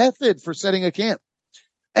a method for setting a camp.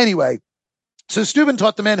 Anyway, so Steuben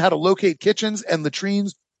taught the men how to locate kitchens and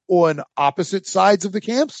latrines on opposite sides of the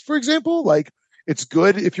camps, for example. Like, it's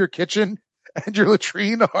good if your kitchen and your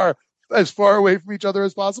latrine are as far away from each other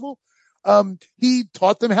as possible. He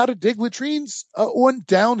taught them how to dig latrines on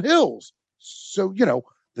downhills. So,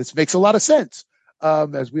 this makes a lot of sense.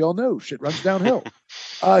 As we all know, shit runs downhill.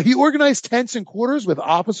 He organized tents and quarters with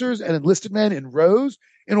officers and enlisted men in rows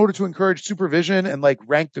in order to encourage supervision and like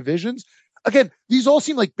rank divisions. Again, these all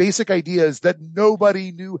seem like basic ideas that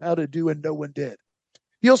nobody knew how to do and no one did.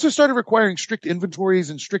 He also started requiring strict inventories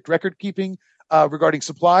and strict record keeping regarding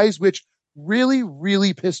supplies, which really,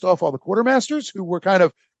 really pissed off all the quartermasters who were kind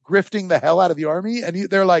of grifting the hell out of the army. And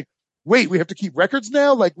they're like, wait, we have to keep records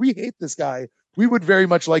now? Like, we hate this guy. We would very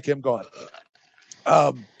much like him gone.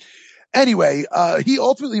 Anyway, he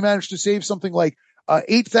ultimately managed to save something like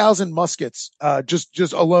 8,000 muskets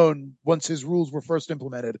just alone once his rules were first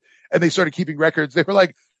implemented and they started keeping records. They were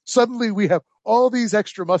like, suddenly we have all these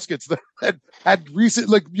extra muskets that had recent,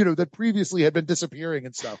 that previously had been disappearing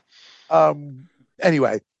and stuff.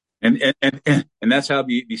 Anyway. And that's how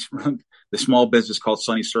the small business called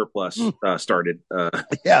Sunny Surplus started.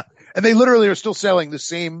 Yeah. And they literally are still selling the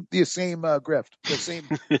same grift, the same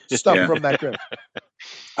stuff from that grift.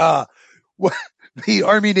 The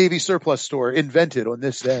Army Navy surplus store invented on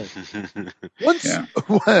this day.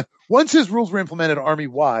 Once his rules were implemented Army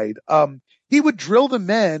wide, he would drill the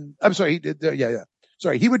men. I'm sorry, he did.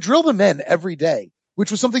 He would drill the men every day,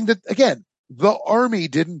 which was something that, again, the Army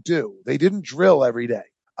didn't do. They didn't drill every day.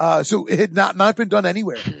 So it had not been done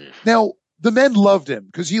anywhere. Now, the men loved him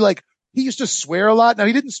because he used to swear a lot. Now,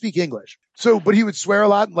 he didn't speak English. But he would swear a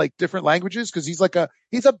lot in like different languages because he's a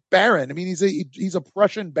baron. I mean, he's a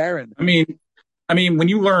Prussian baron. I mean, when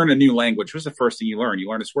you learn a new language, what's the first thing you learn? You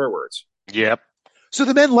learn the swear words. Yep. So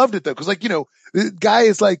the men loved it though, because the guy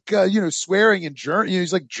is swearing in German.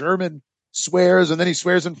 He's like German swears, and then he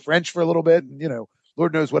swears in French for a little bit, and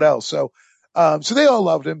Lord knows what else. So they all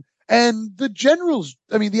loved him, and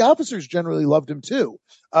the officers generally loved him too.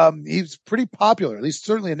 He's pretty popular, at least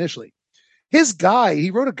certainly initially.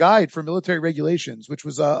 He wrote a guide for military regulations, which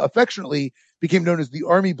was affectionately became known as the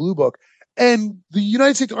Army Blue Book. And the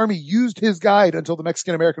United States Army used his guide until the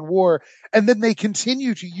Mexican-American War. And then they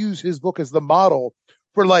continue to use his book as the model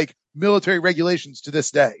for military regulations to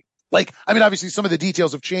this day. Obviously some of the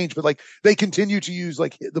details have changed, but they continue to use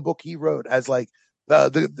the book he wrote as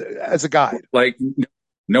as a guide.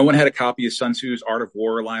 No one had a copy of Sun Tzu's Art of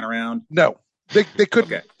War lying around. No, they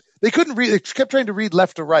couldn't. Okay. They couldn't read. They kept trying to read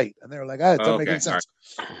left to right, and they were like, it doesn't make any sense.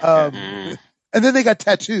 Right. And then they got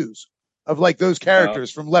tattoos of those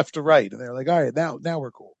characters from left to right, and they're like, all right, now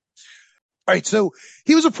we're cool. All right, so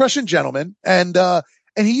he was a Prussian gentleman, and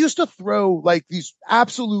he used to throw these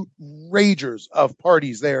absolute ragers of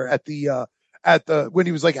parties there at the when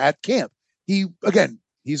he was at camp. He's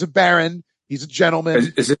a baron, he's a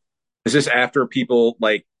gentleman. Is this after people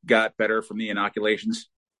got better from the inoculations?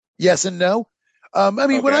 Yes and no.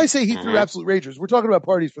 When I say he threw absolute ragers, we're talking about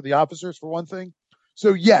parties for the officers for one thing.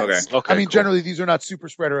 So yes, okay. Generally these are not super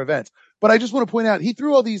spreader events, but I just want to point out he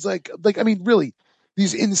threw all these really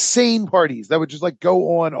these insane parties that would just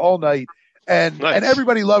go on all night, and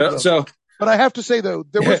everybody loved them. So, but I have to say though,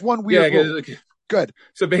 there was one weird rule. Good.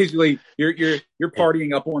 So basically, you're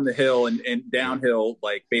partying up on the hill and downhill,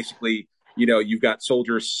 basically, you've got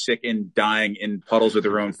soldiers sick and dying in puddles of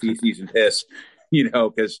their own feces and piss.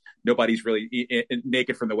 Because nobody's really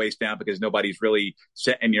naked from the waist down because nobody's really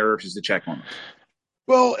set any urges to check on them.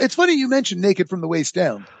 Well, it's funny you mentioned naked from the waist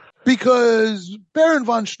down because Baron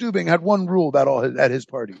von Steuben had one rule at his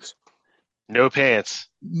parties. No pants.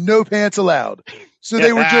 No pants allowed. So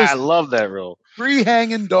they were just I love that rule. Free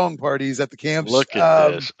hanging dong parties at the camps. Look at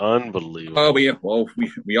this. Unbelievable. Oh, we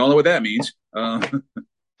all know what that means. Yeah.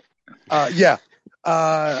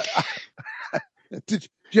 Did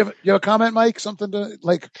you have a comment, Mike? Something to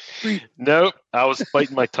Nope. I was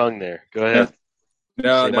biting my tongue there. Go ahead.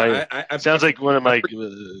 No, sounds like one of my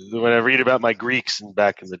when I read about my Greeks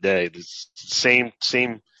back in the day. The same.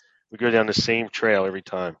 We go down the same trail every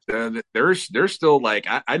time. There's still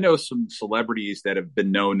I know some celebrities that have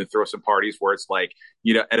been known to throw some parties where it's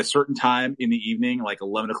at a certain time in the evening,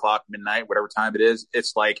 11 o'clock, midnight, whatever time it is.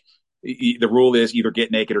 It's the rule is either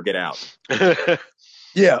get naked or get out.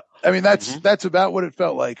 Yeah, that's about what it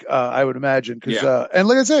felt like. I would imagine because and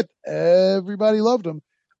like I said, everybody loved him.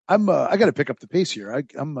 I got to pick up the pace here. I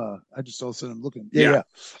just all of a sudden I'm looking. Yeah.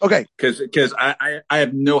 Okay. Because I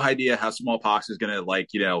have no idea how smallpox is gonna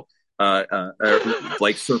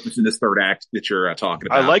like surface in this third act that you're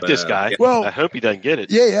talking I about. like this guy. Yeah. Well, I hope he doesn't get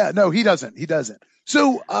it. yeah. No, he doesn't. He doesn't.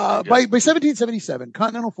 So There you by 1777,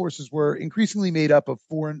 Continental forces were increasingly made up of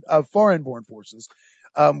foreign-born forces.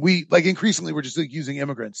 We like increasingly were just like, using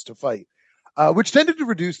immigrants to fight, which tended to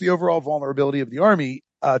reduce the overall vulnerability of the army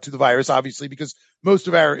to the virus, obviously, because most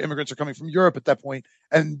of our immigrants are coming from Europe at that point,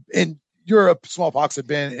 and in Europe, smallpox had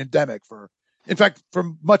been endemic in fact, for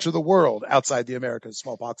much of the world outside the Americas,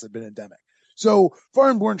 smallpox had been endemic. So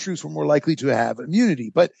foreign-born troops were more likely to have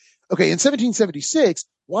immunity. But okay, in 1776,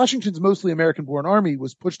 Washington's mostly American-born army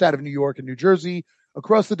was pushed out of New York and New Jersey,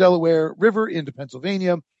 across the Delaware River into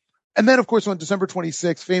Pennsylvania. And then, of course, on December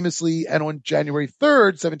 26th, famously, and on January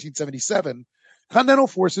 3rd, 1777, Continental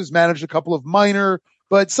forces managed a couple of minor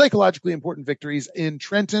but psychologically important victories in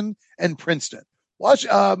Trenton and Princeton.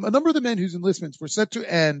 A number of the men whose enlistments were set to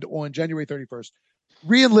end on January 31st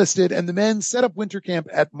re-enlisted, and the men set up winter camp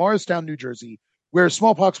at Morristown, New Jersey, where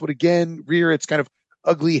smallpox would again rear its kind of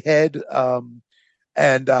ugly head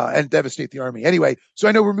and devastate the army. Anyway, so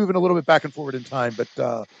I know we're moving a little bit back and forward in time,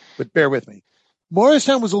 but bear with me.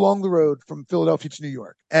 Morristown was along the road from Philadelphia to New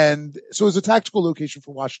York, and so it was a tactical location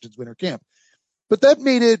for Washington's winter camp. But that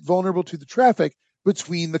made it vulnerable to the traffic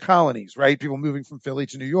between the colonies, right? People moving from Philly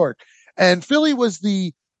to New York. And Philly was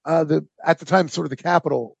at the time, sort of the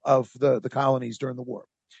capital of the colonies during the war.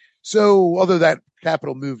 So, although that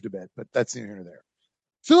capital moved a bit, but that's neither here nor there.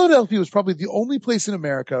 Philadelphia was probably the only place in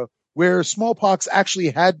America where smallpox actually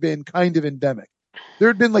had been kind of endemic. There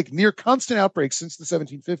had been like near constant outbreaks since the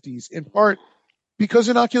 1750s, in part because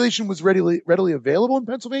inoculation was readily available in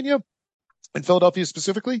Pennsylvania, in Philadelphia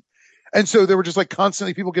specifically. And so there were just like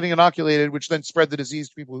constantly people getting inoculated, which then spread the disease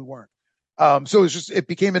to people who weren't. So it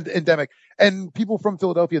became endemic, and people from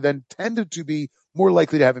Philadelphia then tended to be more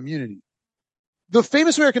likely to have immunity. The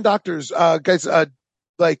famous American doctors, guys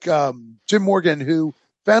like Jim Morgan, who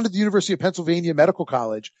founded the University of Pennsylvania Medical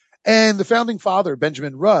College, and the founding father,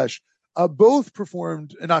 Benjamin Rush, both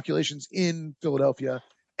performed inoculations in Philadelphia.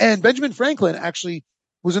 And Benjamin Franklin actually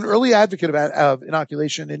was an early advocate of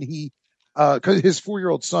inoculation, and because his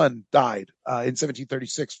 4-year-old son died in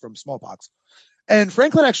 1736 from smallpox. And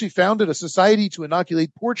Franklin actually founded a society to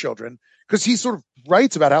inoculate poor children, because he sort of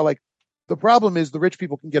writes about how like the problem is the rich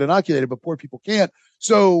people can get inoculated, but poor people can't.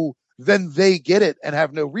 So then they get it and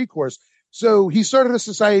have no recourse. So he started a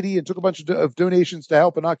society and took a bunch of donations to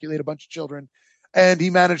help inoculate a bunch of children. And he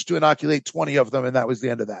managed to inoculate 20 of them. And that was the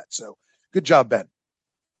end of that. So good job, Ben.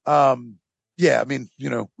 Yeah, I mean,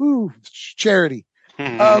 charity.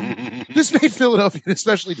 go. This made Philadelphia an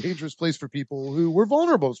especially dangerous place for people who were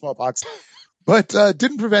vulnerable to smallpox, but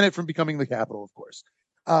didn't prevent it from becoming the capital, of course.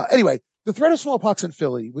 Anyway, the threat of smallpox in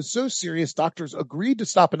Philly was so serious, doctors agreed to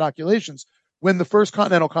stop inoculations when the First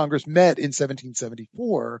Continental Congress met in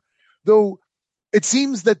 1774, though it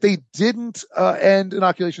seems that they didn't end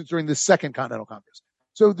inoculations during the Second Continental Congress.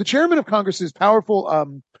 So the chairman of Congress's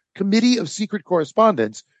powerful Committee of Secret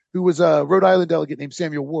Correspondence, who was a Rhode Island delegate named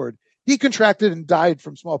Samuel Ward, he contracted and died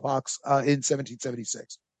from smallpox in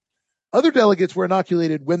 1776. Other delegates were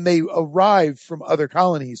inoculated when they arrived from other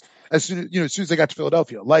colonies as soon as they got to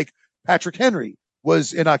Philadelphia. Like Patrick Henry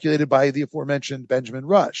was inoculated by the aforementioned Benjamin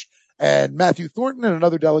Rush, and Matthew Thornton and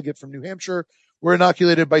another delegate from New Hampshire were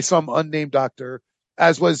inoculated by some unnamed doctor,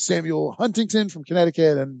 as was Samuel Huntington from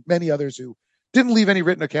Connecticut and many others who didn't leave any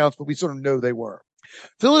written accounts, but we sort of know they were.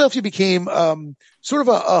 Philadelphia became sort of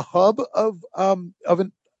a hub of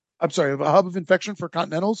infection for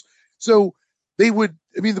Continentals. So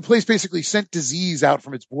the place basically sent disease out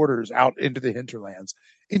from its borders out into the hinterlands.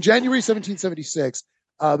 In January 1776,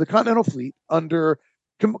 the Continental Fleet under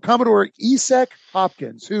Commodore Esek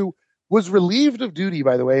Hopkins, who was relieved of duty,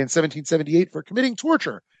 by the way, in 1778 for committing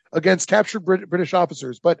torture against captured British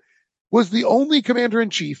officers, but was the only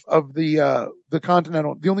commander-in-chief of the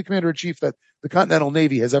only commander-in-chief that the Continental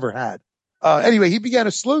Navy has ever had. Anyway, he began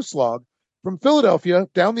a slow slog from Philadelphia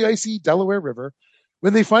down the icy Delaware River.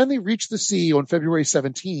 When they finally reached the sea on February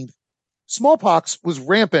 17th, smallpox was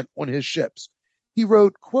rampant on his ships. He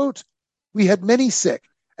wrote, quote, "We had many sick,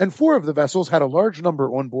 and 4 of the vessels had a large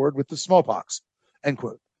number on board with the smallpox," end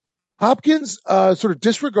quote. Hopkins sort of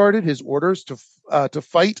disregarded his orders to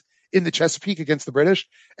fight in the Chesapeake against the British,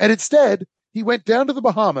 and instead he went down to the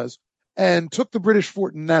Bahamas and took the British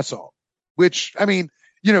fort in Nassau, which, I mean,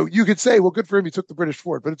 you could say, well, good for him, he took the British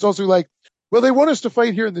fort, but it's also like, well, they want us to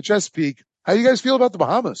fight here in the Chesapeake. How do you guys feel about the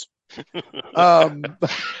Bahamas? I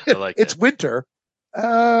like It's that. winter.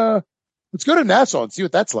 Let's go to Nassau and see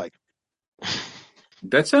what that's like.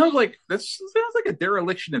 That sounds like a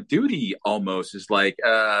dereliction of duty almost. It's like,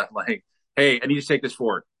 hey, I need to take this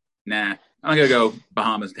fort. Nah, I'm gonna go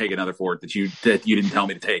Bahamas and take another fort that you didn't tell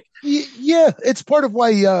me to take. Yeah, it's part of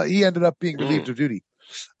why he ended up being relieved of duty.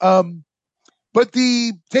 Um, but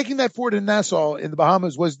the taking that fort in Nassau in the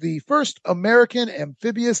Bahamas was the first American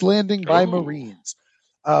amphibious landing by Marines.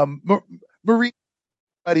 Marine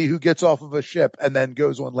buddy who gets off of a ship and then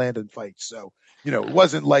goes on land and fights. So, it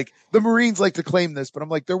wasn't like the Marines like to claim this, but I'm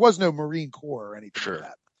like, there was no Marine Corps or anything like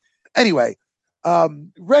that. Anyway,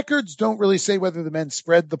 records don't really say whether the men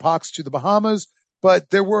spread the pox to the Bahamas, but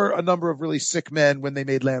there were a number of really sick men when they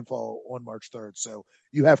made landfall on March 3rd. So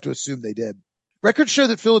you have to assume they did. Records show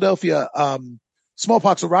that Philadelphia,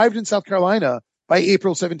 smallpox arrived in South Carolina by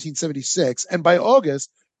April 1776. And by August,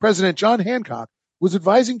 President John Hancock was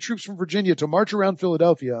advising troops from Virginia to march around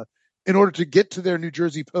Philadelphia in order to get to their New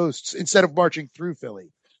Jersey posts instead of marching through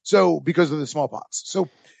Philly. So because of the smallpox. So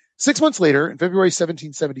 6 months later, in February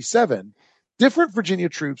 1777, different Virginia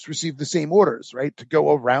troops received the same orders, right, to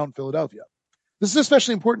go around Philadelphia. This is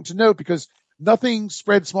especially important to note because nothing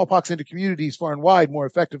spread smallpox into communities far and wide more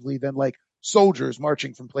effectively than like soldiers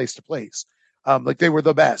marching from place to place. Like they were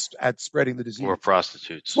the best at spreading the disease. Or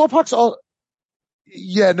prostitutes.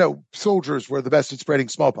 Soldiers were the best at spreading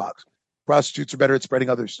smallpox. Prostitutes are better at spreading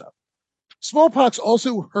other stuff. Smallpox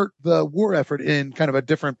also hurt the war effort in kind of a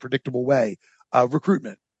different, predictable way.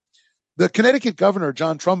 Recruitment. The Connecticut governor,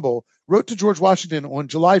 John Trumbull, wrote to George Washington on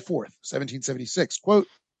July 4th, 1776, quote,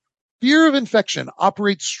 "Fear of infection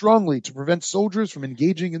operates strongly to prevent soldiers from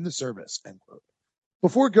engaging in the service," end quote.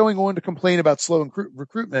 Before going on to complain about slow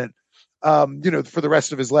recruitment, for the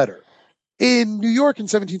rest of his letter. In New York in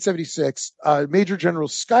 1776, Major General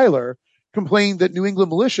Schuyler complained that New England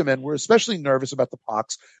militiamen were especially nervous about the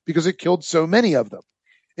pox because it killed so many of them.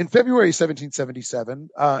 In February 1777,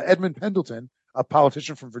 Edmund Pendleton, a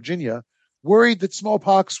politician from Virginia, worried that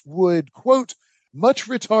smallpox would, quote, "much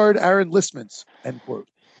retard our enlistments," end quote.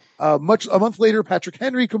 A month later, Patrick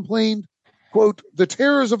Henry complained, quote, "the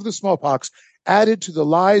terrors of the smallpox added to the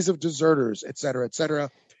lies of deserters, etc.,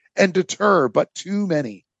 and deter but too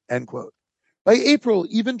many," end quote. By April,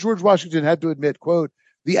 even George Washington had to admit, quote,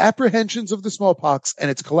 "the apprehensions of the smallpox and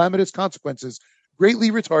its calamitous consequences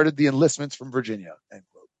greatly retarded the enlistments from Virginia," end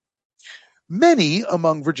quote. Many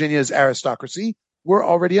among Virginia's aristocracy were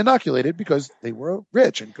already inoculated because they were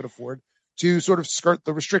rich and could afford to sort of skirt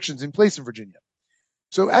the restrictions in place in Virginia.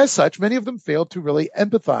 So as such, many of them failed to really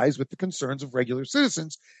empathize with the concerns of regular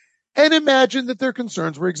citizens and imagined that their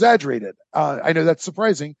concerns were exaggerated. I know that's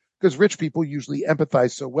surprising because rich people usually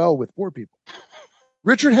empathize so well with poor people.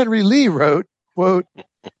 Richard Henry Lee wrote, quote,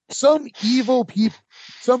 some evil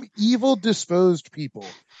disposed people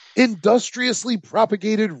industriously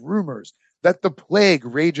propagated rumors that the plague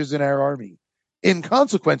rages in our army, in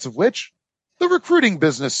consequence of which the recruiting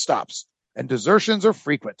business stops and desertions are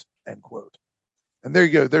frequent," end quote. And there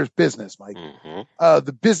you go. There's business, Mike.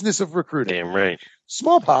 The business of recruiting. Damn right.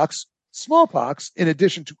 Smallpox, in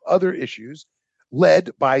addition to other issues,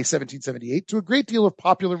 led by 1778 to a great deal of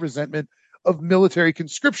popular resentment of military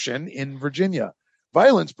conscription in Virginia.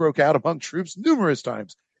 Violence broke out among troops numerous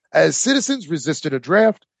times as citizens resisted a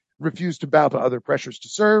draft, refused to bow to other pressures to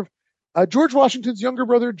serve. George Washington's younger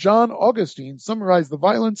brother, John Augustine, summarized the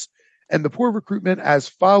violence and the poor recruitment as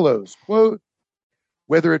follows, quote,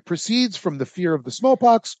 "whether it proceeds from the fear of the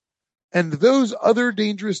smallpox and those other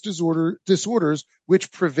dangerous disorders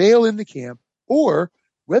which prevail in the camp, or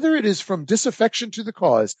whether it is from disaffection to the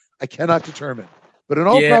cause, I cannot determine. But in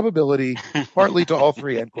all probability, partly to all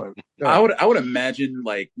three," end quote. I would imagine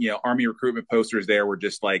army recruitment posters there were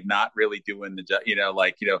just like not really doing the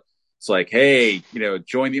it's like, hey,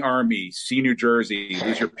 join the army, see New Jersey,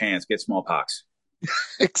 lose your pants, get smallpox.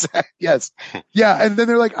 Exactly. Yes. Yeah. And then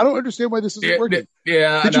they're like, I don't understand why this isn't working.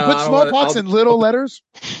 Yeah. Did you put smallpox in little letters?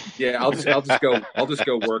 Yeah. I'll just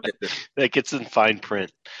go work at this. That gets in fine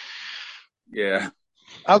print. Yeah.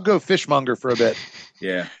 I'll go fishmonger for a bit.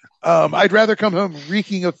 Yeah. I'd rather come home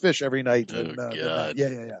reeking of fish every night. Than God.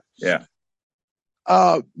 Yeah.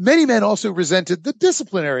 Many men also resented the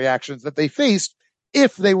disciplinary actions that they faced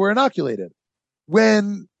if they were inoculated.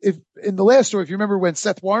 If in the last story, if you remember when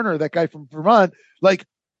Seth Warner, that guy from Vermont,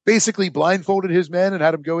 basically blindfolded his men and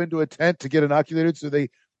had him go into a tent to get inoculated so they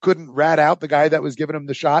couldn't rat out the guy that was giving him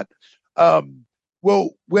the shot.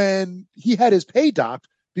 Well, when he had his pay docked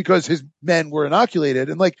because his men were inoculated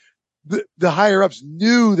and the higher ups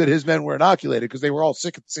knew that his men were inoculated because they were all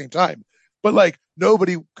sick at the same time, but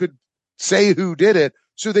nobody could say who did it.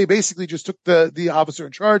 So they basically just took the officer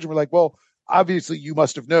in charge and were like, well, obviously you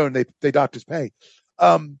must have known. They docked his pay.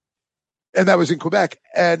 And that was in Quebec,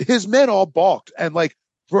 and his men all balked. And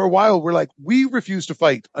for a while we're like, we refuse to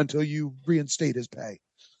fight until you reinstate his pay.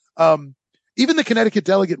 Even the Connecticut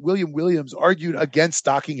delegate, William Williams, argued against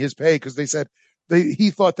docking his pay because they said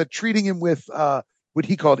he thought that treating him with what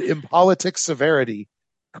he called impolitic severity,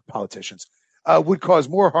 politicians, would cause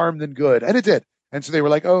more harm than good. And it did. And so they were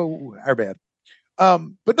like, oh, our bad.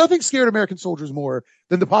 But nothing scared American soldiers more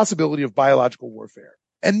than the possibility of biological warfare.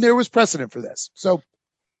 And there was precedent for this. So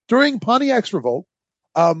during Pontiac's revolt,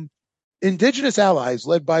 indigenous allies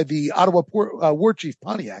led by the Ottawa war chief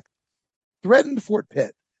Pontiac threatened Fort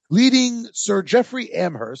Pitt, leading Sir Geoffrey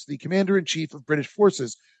Amherst, the commander-in-chief of British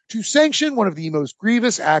forces, to sanction one of the most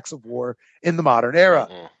grievous acts of war in the modern era.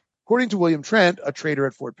 According to William Trent, a trader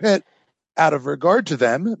at Fort Pitt, out of regard to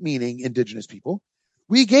them, meaning indigenous people,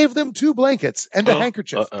 we gave them 2 blankets and a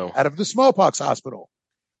handkerchief out of the smallpox hospital.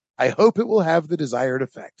 I hope it will have the desired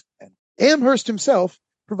effect. And Amherst himself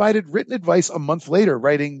provided written advice a month later,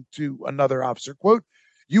 writing to another officer, quote,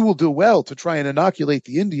 you will do well to try and inoculate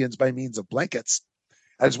the Indians by means of blankets,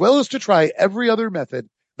 as well as to try every other method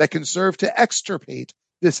that can serve to extirpate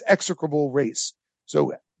this execrable race.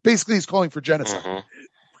 So basically he's calling for genocide.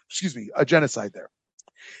 A genocide there.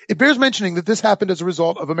 It bears mentioning that this happened as a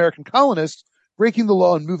result of American colonists breaking the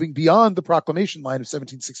law and moving beyond the proclamation line of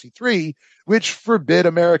 1763, which forbid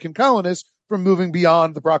American colonists from moving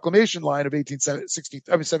beyond the proclamation line of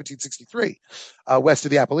 1763, west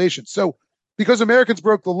of the Appalachians. So because Americans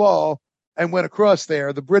broke the law and went across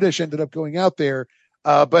there, the British ended up going out there.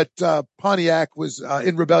 But Pontiac was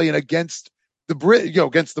in rebellion against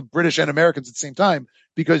against the British and Americans at the same time,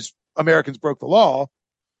 because Americans broke the law,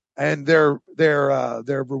 and their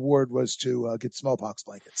reward was to get smallpox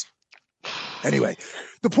blankets. Anyway,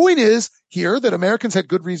 the point is here that Americans had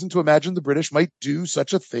good reason to imagine the British might do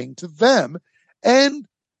such a thing to them, and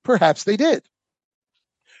perhaps they did.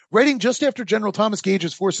 Writing just after General Thomas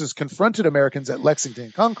Gage's forces confronted Americans at Lexington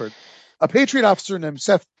and Concord, a Patriot officer named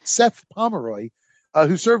Seth Pomeroy,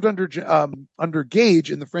 who served under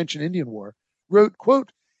Gage in the French and Indian War, wrote,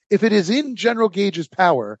 quote, if it is in General Gage's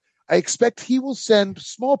power, I expect he will send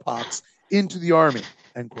smallpox into the army,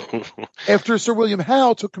 end quote. After Sir William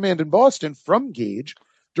Howe took command in Boston from Gage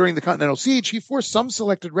during the Continental Siege, he forced some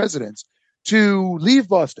selected residents to leave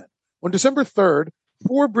Boston. On December 3rd,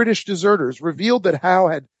 4 British deserters revealed that Howe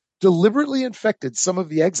had deliberately infected some of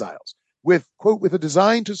the exiles with, quote, with a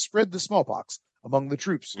design to spread the smallpox among the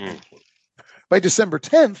troops. By December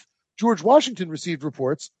 10th, George Washington received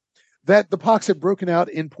reports that the pox had broken out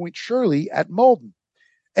in Point Shirley at Malden.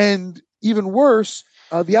 And even worse,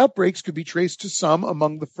 the outbreaks could be traced to some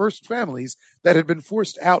among the first families that had been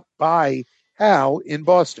forced out by Howe in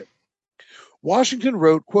Boston. Washington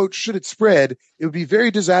wrote, quote, should it spread, it would be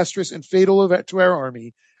very disastrous and fatal to our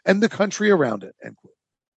army and the country around it, end quote.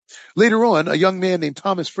 Later on, a young man named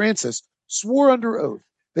Thomas Francis swore under oath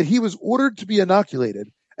that he was ordered to be inoculated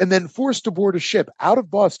and then forced aboard a ship out of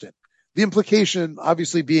Boston. The implication,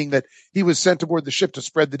 obviously, being that he was sent aboard the ship to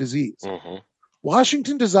spread the disease.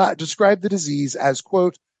 Washington described the disease as,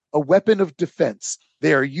 quote, a weapon of defense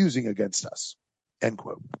they are using against us, end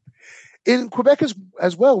quote. In Quebec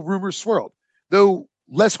as well, rumors swirled. Though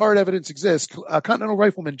less hard evidence exists, Continental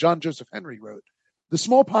Rifleman John Joseph Henry wrote, the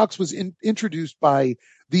smallpox was introduced by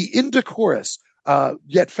the indecorous,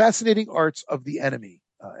 yet fascinating arts of the enemy,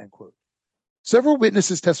 end quote. Several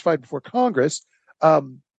witnesses testified before Congress,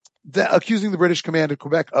 accusing the British command at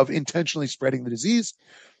Quebec of intentionally spreading the disease.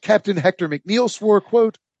 Captain Hector McNeil swore,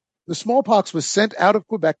 quote, the smallpox was sent out of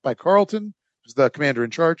Quebec by Carleton, who's the commander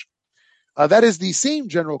in charge. That is the same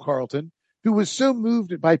General Carleton who was so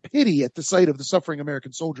moved by pity at the sight of the suffering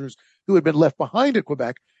American soldiers who had been left behind at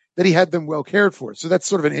Quebec that he had them well cared for. So that's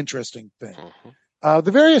sort of an interesting thing.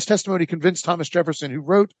 The various testimony convinced Thomas Jefferson, who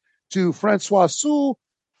wrote to Francois Soult,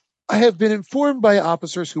 I have been informed by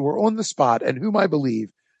officers who were on the spot and whom I believe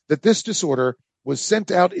that this disorder was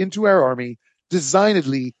sent out into our army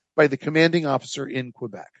designedly by the commanding officer in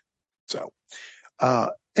Quebec. So,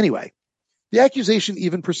 anyway, the accusation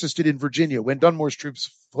even persisted in Virginia when Dunmore's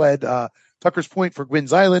troops fled Tucker's Point for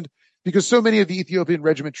Gwynn's Island because so many of the Ethiopian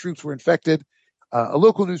regiment troops were infected. A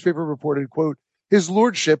local newspaper reported, quote, his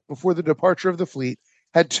lordship, before the departure of the fleet,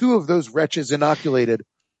 had 2 of those wretches inoculated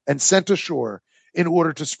and sent ashore in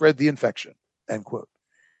order to spread the infection, end quote.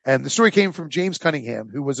 And the story came from James Cunningham,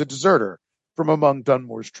 who was a deserter from among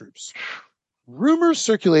Dunmore's troops. Rumors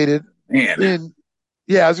circulated I was going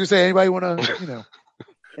to say, anybody want to,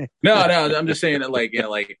 No, I'm just saying that, like,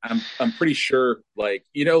 I'm pretty sure, like,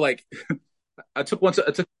 I took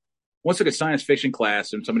a science fiction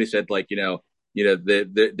class, and somebody said, like,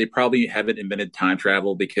 they probably haven't invented time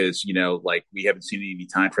travel because, like, we haven't seen any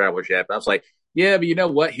time travelers yet. But I was like, yeah, but you know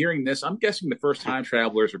what? Hearing this, I'm guessing the first time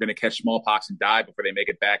travelers are going to catch smallpox and die before they make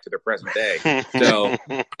it back to their present day. So,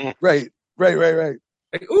 right. Right.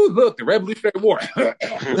 Like, ooh, look, the Revolutionary War.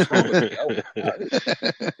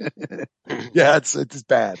 Yeah, it's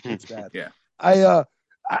bad. It's bad. Yeah.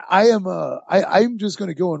 I'm just going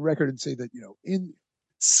to go on record and say that, in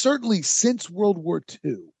certainly since World War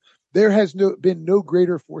II, there has been no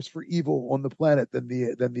greater force for evil on the planet than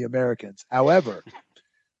the Americans. However,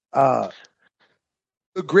 the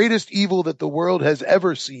greatest evil that the world has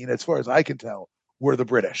ever seen, as far as I can tell, were the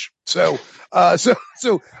British. So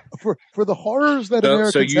for the horrors that So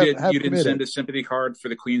Americans you have didn't send committed. a sympathy card for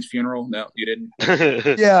the Queen's funeral? No, you didn't.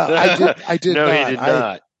 Yeah, I did No, he not. did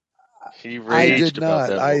not. He I did raged about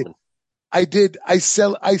not. that woman. I did. I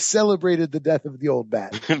celebrated the death of the old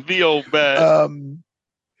bat. The old bat.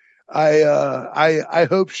 I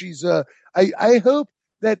hope she's, I hope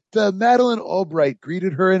that, Madeleine Albright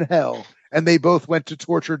greeted her in hell and they both went to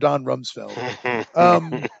torture Don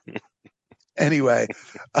Rumsfeld. Anyway,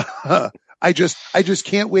 I just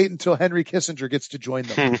can't wait until Henry Kissinger gets to join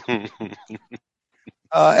them.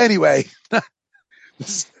 Anyway,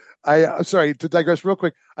 I'm sorry to digress real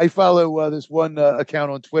quick. I follow this one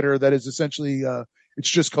account on Twitter that is essentially it's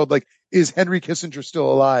just called like, is Henry Kissinger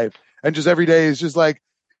still alive? And just every day is just like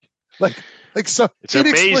so. It's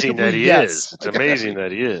amazing that he yes. is. It's amazing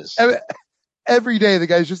that he is. Every day the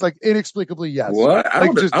guy's just like inexplicably yes. What? I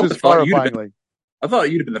would have thought horrifyingly. I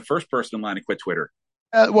thought you'd have been the first person in line to quit Twitter.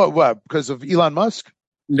 What? Because of Elon Musk?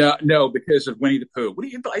 No, because of Winnie the Pooh. What do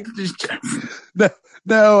you like?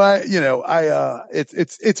 No,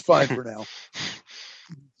 it's fine for now.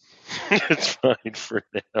 It's fine for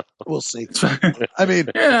now. We'll see. I mean,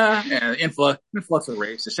 yeah, influx of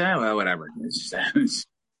racists. Well, whatever.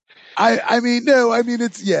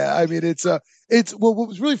 It's well, what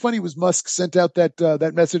was really funny was Musk sent out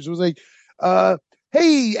that message. It was like,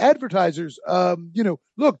 hey, advertisers,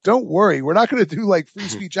 look, don't worry. We're not going to do like free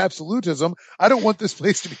speech absolutism. I don't want this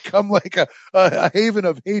place to become like a haven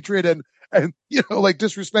of hatred and like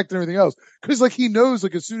disrespect and everything else. Cause like he knows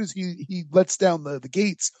like as soon as he lets down the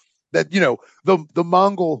gates that, the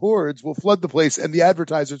Mongol hordes will flood the place and the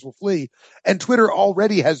advertisers will flee. And Twitter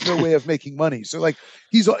already has no way of making money. So like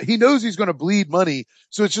he knows he's going to bleed money.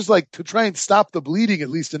 So it's just like to try and stop the bleeding, at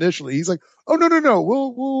least initially. He's like, oh, no.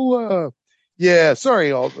 We'll yeah,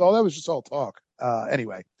 sorry. All that was just all talk.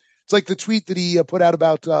 Anyway, it's like the tweet that he put out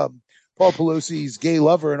about, Paul Pelosi's gay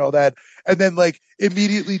lover and all that. And then like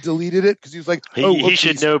immediately deleted it because he was like, he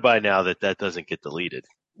should know by now that doesn't get deleted.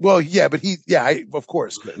 Well, yeah, but of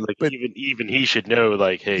course. Like but, even he should know,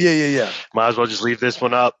 like, hey, yeah. Might as well just leave this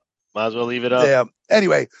one up. Might as well leave it up. Yeah.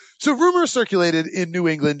 Anyway, so rumors circulated in New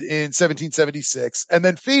England in 1776 and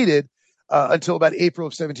then faded until about April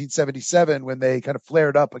of 1777 when they kind of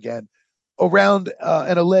flared up again around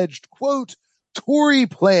an alleged, quote, Tory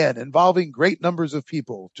plan involving great numbers of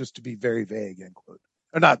people, just to be very vague, end quote.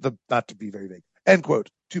 Or not to be very vague, end quote,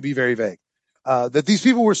 to be very vague. That these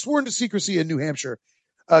people were sworn to secrecy in New Hampshire.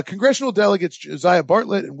 Congressional delegates Josiah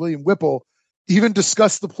Bartlett and William Whipple even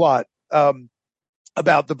discussed the plot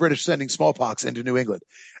about the British sending smallpox into New England.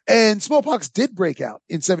 And smallpox did break out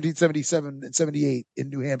in 1777 and 78 in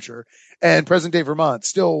New Hampshire and present-day Vermont,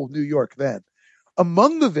 still New York then.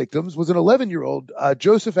 Among the victims was an 11-year-old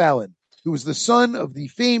Joseph Allen, who was the son of the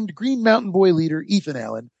famed Green Mountain Boy leader Ethan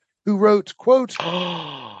Allen, who wrote, quote,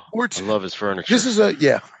 I love his furniture. This is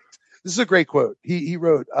a great quote. He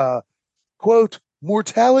wrote, quote,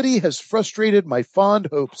 mortality has frustrated my fond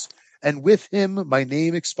hopes, and with him my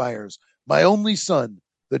name expires. My only son,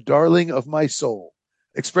 the darling of my soul,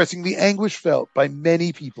 expressing the anguish felt by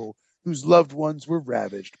many people whose loved ones were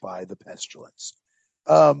ravaged by the pestilence.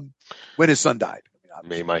 When his son died.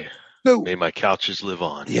 May my couches live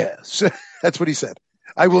on. Yes, that's what he said.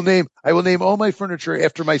 I will name all my furniture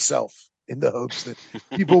after myself in the hopes that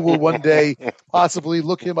people will one day possibly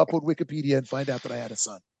look him up on Wikipedia and find out that I had a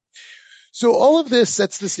son. So all of this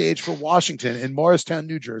sets the stage for Washington in Morristown,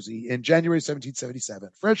 New Jersey in January 1777.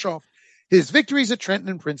 Fresh off his victories at Trenton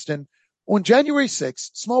and Princeton, on January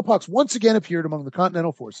 6th, smallpox once again appeared among the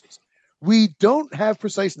Continental forces. We don't have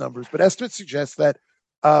precise numbers, but estimates suggest that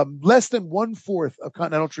less than 1/4 of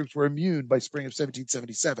Continental troops were immune by spring of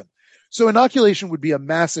 1777. So inoculation would be a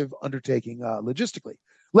massive undertaking logistically,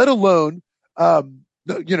 let alone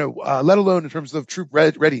in terms of troop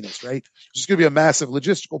readiness, right? It's just going to be a massive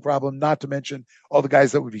logistical problem, not to mention all the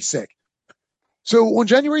guys that would be sick. So on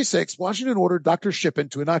January 6th, Washington ordered Dr. Shippen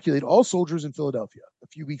to inoculate all soldiers in Philadelphia. A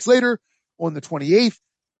few weeks later, on the 28th,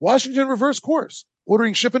 Washington reversed course,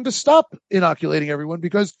 ordering Shippen to stop inoculating everyone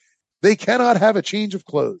because they cannot have a change of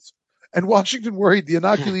clothes. And Washington worried the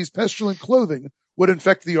inoculees' pestilent clothing would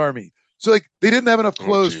infect the army. So like they didn't have enough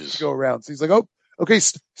clothes to go around. So he's like, oh, okay,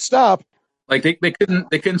 stop. Like they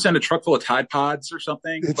couldn't send a truck full of Tide Pods or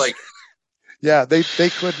something. It's yeah, they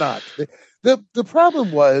could not. The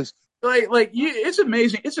problem was It's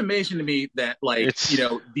amazing. It's amazing to me that It's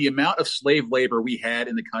the amount of slave labor we had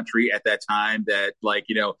in the country at that time, that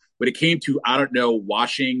when it came to, I don't know,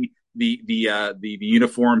 washing the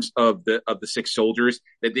uniforms of the sick soldiers,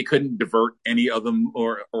 that they couldn't divert any of them,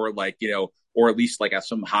 or at least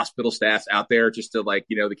some hospital staffs out there, just to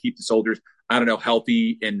to keep the soldiers, I don't know,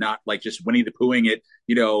 healthy, and not just Winnie the Poohing it,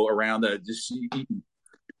 around the just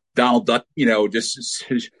Donald Duck, just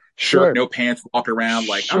shirt, sure, no pants, walk around.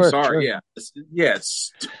 I'm sure, sorry, sure. yeah,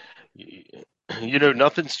 it's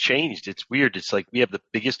nothing's changed. It's weird. It's like we have the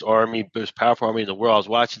biggest army, most powerful army in the world. I was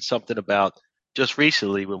watching something about just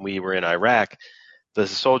recently when we were in Iraq. The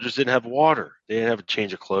soldiers didn't have water. They didn't have a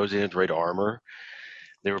change of clothes. They didn't have the right armor.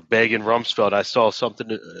 They were begging Rumsfeld. I saw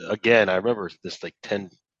something again. I remember this like 10,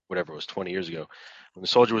 whatever it was, 20 years ago, when the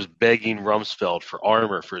soldier was begging Rumsfeld for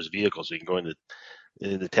armor for his vehicle so he can go into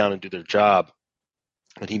town and do their job.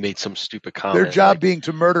 And he made some stupid Their comment job like, being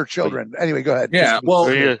to murder children. Anyway, go ahead. Just yeah. to be,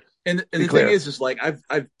 Well, yeah, and be the thing clear. is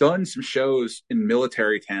I've done some shows in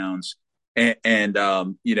military towns, and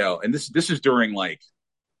this is during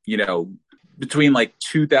between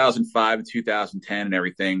 2005 and 2010 and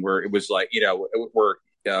everything, where it was where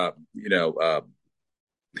uh, you know uh,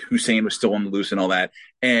 Hussein was still on the loose and all that.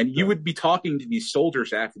 And you would be talking to these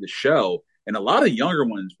soldiers after the show, and a lot of younger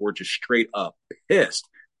ones were just straight up pissed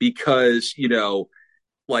because,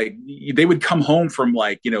 they would come home from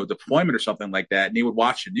deployment or something like that, and they would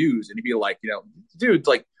watch the news, and he'd be like, dude,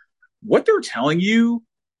 what they're telling you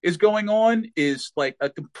is going on is a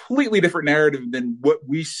completely different narrative than what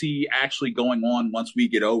we see actually going on once we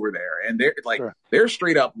get over there. And Sure. they're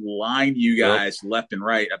straight up lying to you yep. guys left and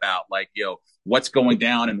right about what's going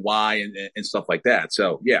down and why, and stuff like that.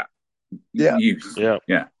 So yeah, Yeah.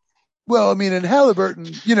 Yeah. Well, I mean, and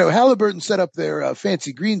Halliburton set up their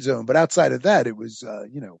fancy green zone, but outside of that, it was,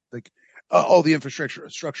 all the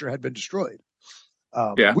infrastructure had been destroyed.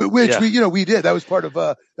 Yeah. Which Yeah. we did. That was part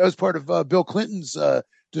of Bill Clinton's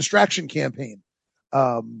distraction campaign.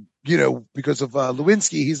 Because of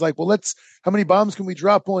Lewinsky, he's like, well, how many bombs can we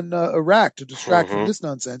drop on Iraq to distract from this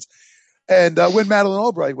nonsense? And when Madeleine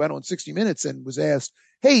Albright went on 60 Minutes and was asked,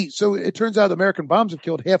 hey, so it turns out American bombs have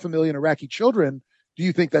killed 500,000 Iraqi children. Do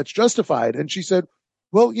you think that's justified? And she said,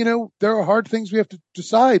 well, there are hard things we have to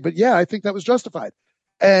decide, but yeah, I think that was justified.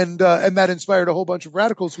 And that inspired a whole bunch of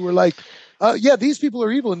radicals who were like, yeah, these people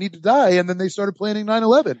are evil and need to die. And then they started planning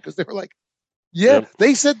 9/11 because they were like, yeah, Yep.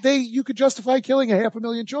 they said you could justify killing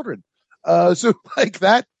 500,000 children. So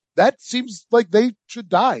that seems like they should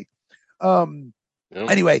die. Yep.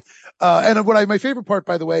 Anyway, and my favorite part,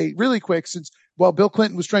 by the way, really quick, since while Bill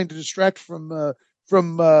Clinton was trying to distract from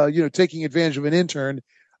taking advantage of an intern,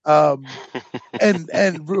 and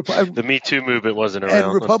the Me Too movement wasn't around.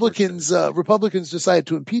 And Republicans decided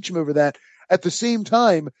to impeach him over that. At the same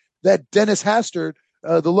time that Dennis Hastert,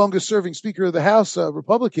 the longest serving Speaker of the House,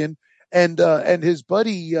 Republican, and his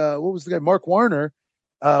buddy, what was the guy, Mark Warner,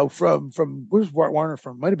 from where's Warner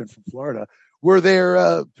from? Might have been from Florida. Were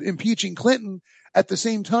there impeaching Clinton at the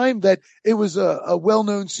same time that it was a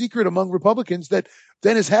well-known secret among Republicans that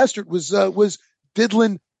Dennis Hastert was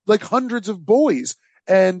diddling like hundreds of boys.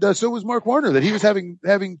 And so was Mark Warner, that he was having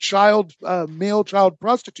male child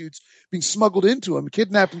prostitutes being smuggled into him,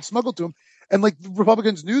 kidnapped and smuggled to him. And the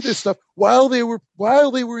Republicans knew this stuff while they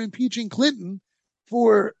were impeaching Clinton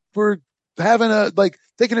for having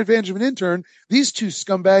taking advantage of an intern. These two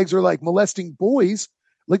scumbags are molesting boys,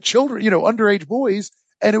 children, underage boys.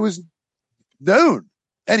 And it was known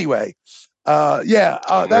anyway. That's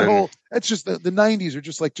just the 90s are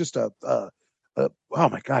just oh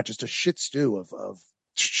my God, just a shit stew of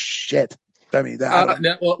shit. I mean, I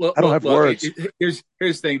don't have words. Here's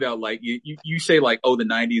the thing though, you say oh, the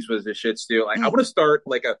 90s was a shit stew. I want to start a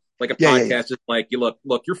podcast. Just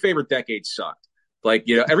look, your favorite decade sucked.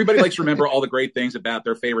 Everybody likes to remember all the great things about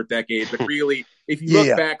their favorite decade, but really, if you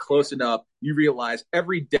look back close enough, you realize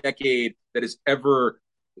every decade that has ever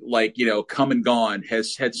come and gone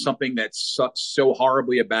has had something that sucks so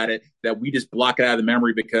horribly about it that we just block it out of the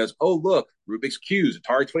memory because, oh, look, Rubik's Cubes,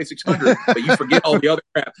 Atari 2600, but you forget all the other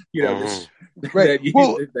crap,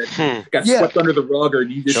 that got swept under the rug, or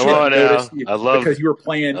you just noticed because you were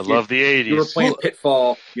playing. I love the 80s. You were playing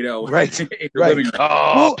Pitfall, right. in your living room.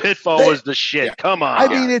 Oh, Pitfall was the shit. Yeah. Come on. I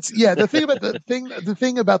mean, the thing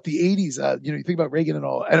about the 80s, you think about Reagan and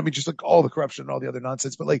all, and I mean, just all the corruption and all the other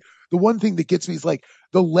nonsense, but the one thing that gets me is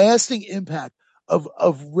the lasting impact of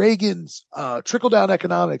Reagan's trickle down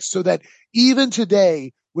economics, so that even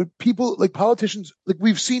today when people like politicians, like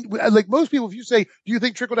we've seen, like most people, if you say, do you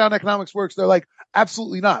think trickle down economics works? They're like,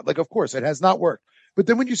 absolutely not. Like, of course it has not worked. But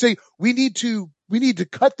then when you say we need to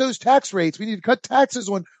cut those tax rates, we need to cut taxes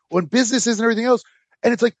on businesses and everything else.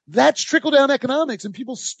 And it's like, that's trickle down economics. And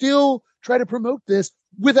people still try to promote this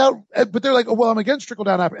but they're like, oh, well, I'm against trickle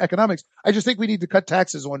down economics. I just think we need to cut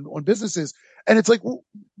taxes on businesses. And it's like, well,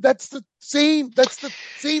 that's the same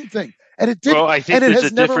thing. And it didn't, Well, I think and it there's a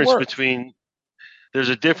has never difference worked. there's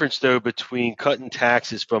a difference though between cutting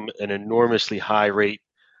taxes from an enormously high rate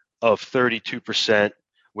of 32%,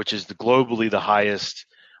 which is globally the highest,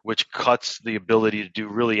 which cuts the ability to do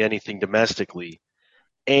really anything domestically.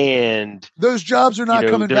 And Those jobs are not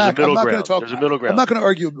coming there's back. a middle ground. There's a middle I'm ground. not going to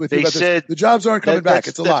argue with you They about this. said The jobs aren't coming back.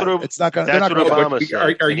 It's a lie. It's not going. That's what Obama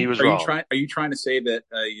said, are and he was wrong. Are you trying to say that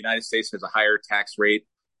the United States has a higher tax rate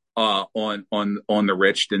on the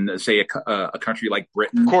rich than say a country like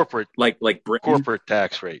Britain? Corporate, like Britain, corporate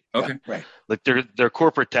tax rate. Okay, yeah, right. Like their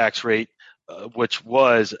corporate tax rate, which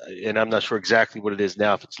was, and I'm not sure exactly what it is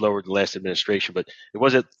now, if it's lower than the last administration, but it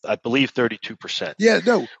was at, I believe, 32%. Yeah,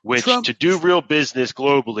 no. Which to do real business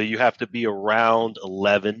globally, you have to be around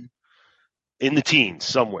 11, in the teens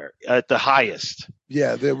somewhere at the highest.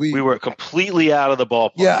 Yeah, we were completely out of the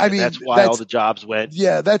ballpark. Yeah, I mean that's why all the jobs went.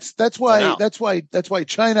 Yeah, that's why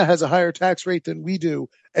China has a higher tax rate than we do,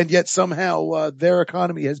 and yet somehow their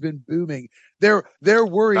economy has been booming. They're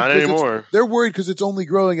worried. Not anymore. They're worried because it's only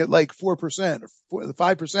growing at like 4% or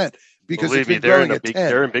 5% because Believe it's been me, growing at 10.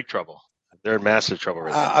 They're in big trouble. They're in massive trouble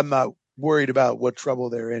right now. I'm not worried about what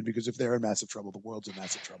trouble they're in because if they're in massive trouble, the world's in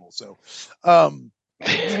massive trouble. So, I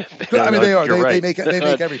mean, they are. They make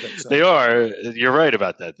everything. So. They are. You're right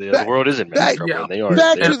about that. The world is in massive trouble, and they are.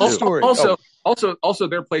 Back to the story. Also,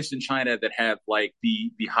 there are places in China that have like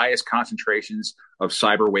the highest concentrations of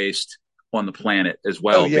cyber waste on the planet as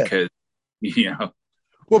well, because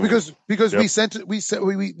Well, because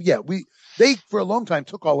they for a long time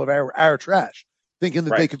took all of our trash, thinking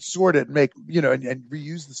that they could sort it and make and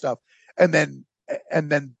reuse the stuff, and then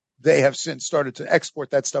they have since started to export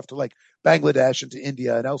that stuff to like Bangladesh and to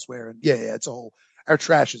India and elsewhere. And it's our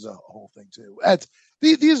trash is a whole thing too.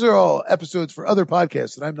 These are all episodes for other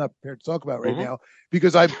podcasts that I'm not prepared to talk about right now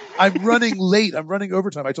because I'm running late. I'm running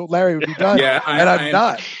overtime. I told Larry it would be done, I'm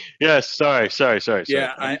not. Yes, sorry.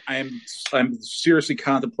 Yeah, I'm seriously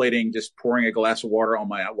contemplating just pouring a glass of water on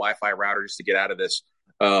my Wi-Fi router just to get out of this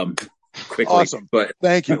quickly. Awesome, but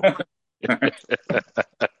thank you.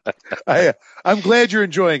 I'm glad you're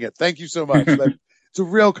enjoying it. Thank you so much. It's a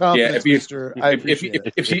real compliment, mister. I appreciate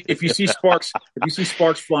it. If you see sparks,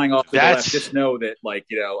 flying off to the left, just know that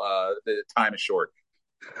the time is short.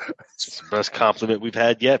 It's the best compliment we've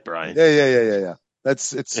had yet, Brian. Yeah.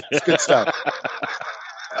 It's good stuff.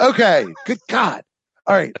 Okay. Good God.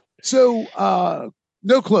 All right. So,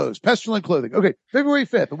 no clothes, pestilent clothing. Okay. February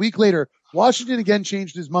 5th, a week later, Washington again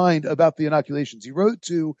changed his mind about the inoculations. He wrote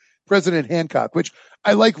to President Hancock, which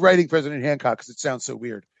I like writing President Hancock because it sounds so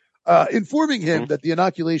weird, informing him that the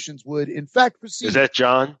inoculations would in fact proceed. Is that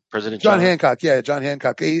President John Hancock? Yeah, John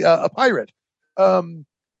Hancock, a pirate.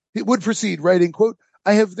 It would proceed, writing, quote,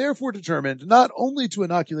 I have therefore determined not only to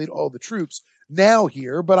inoculate all the troops now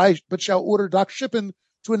here, but shall order Doc Shippen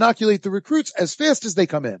to inoculate the recruits as fast as they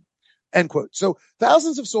come in, end quote. So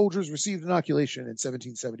thousands of soldiers received inoculation in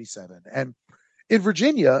 1777. And in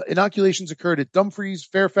Virginia, inoculations occurred at Dumfries,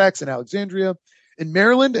 Fairfax, and Alexandria. In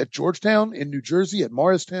Maryland, at Georgetown. In New Jersey, at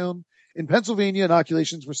Morristown. In Pennsylvania,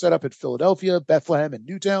 inoculations were set up at Philadelphia, Bethlehem, and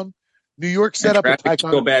Newtown. New York set up at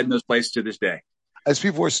Ticonderoga. Still bad in those places to this day, as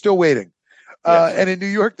people were still waiting. Yes. And in New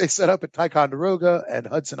York, they set up at Ticonderoga and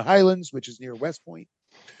Hudson Highlands, which is near West Point.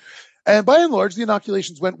 And by and large, the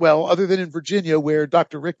inoculations went well, other than in Virginia, where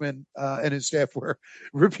Dr. Rickman and his staff were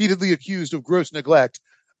repeatedly accused of gross neglect,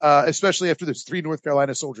 especially after those 3 North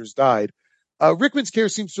Carolina soldiers died. Rickman's care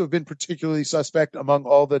seems to have been particularly suspect among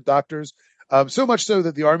all the doctors, so much so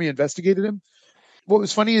that the Army investigated him. What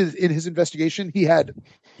was funny is in his investigation, he had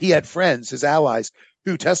friends, his allies,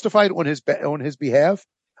 who testified on his behalf.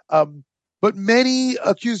 But many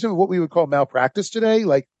accused him of what we would call malpractice today.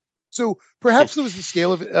 So perhaps there was a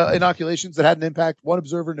scale of inoculations that had an impact. One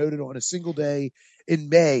observer noted on a single day in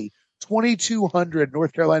May, 2,200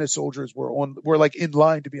 North Carolina soldiers were in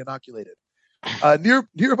line to be inoculated.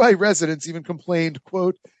 Nearby residents even complained,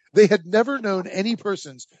 quote, they had never known any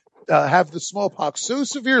persons have the smallpox so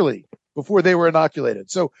severely before they were inoculated.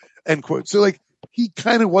 So, end quote. So he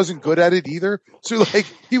kind of wasn't good at it either. So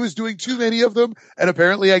he was doing too many of them. And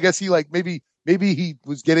apparently I guess he maybe he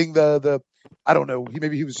was getting the I don't know.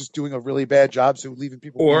 Maybe he was just doing a really bad job. So leaving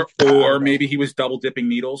people. Or maybe he was double dipping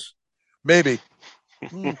needles. Maybe.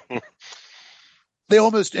 They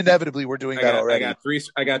almost inevitably were doing that already.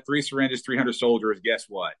 I got three syringes, 300 soldiers. Guess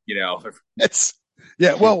what? It's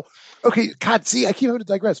yeah. Well, okay. God, see, I keep having to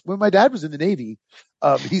digress. When my dad was in the Navy,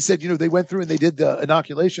 he said, they went through and they did the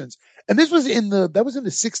inoculations, and this was in the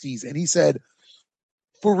 '60s, and he said,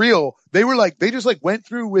 for real, they were like they just like went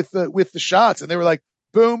through with the shots, and they were like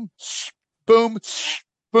boom, boom,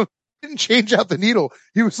 boom. Didn't change out the needle.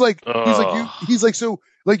 He was like, he's like, so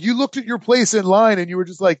like you looked at your place in line, and you were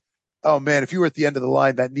just like, oh man, if you were at the end of the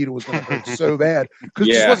line, that needle was going to hurt so bad because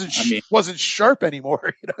it just wasn't sharp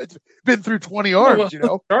anymore. It's been through 20 arms.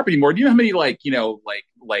 Sharp anymore. Do you know how many like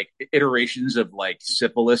iterations of like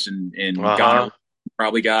syphilis and gonorrhea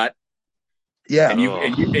probably got? Yeah, and you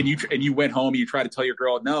went home. And you tried to tell your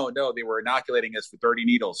girl, no, they were inoculating us for 30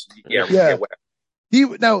 needles. Yeah.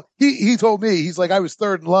 He told me, he's like, I was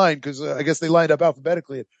third in line because I guess they lined up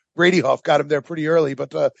alphabetically. And Brady Hoff got him there pretty early,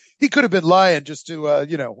 but he could have been lying just to, I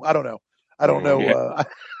don't know. I don't know.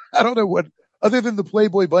 I don't know what, other than the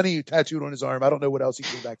Playboy bunny tattooed on his arm, I don't know what else he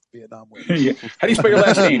came back to Vietnam with. Yeah. How do you spell your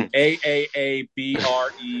last name?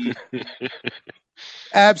 AAABRE.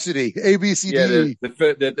 Absidy. ABCD. Yeah,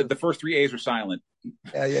 the first three A's were silent.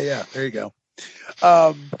 Yeah. There you go.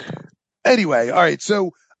 Anyway, all right.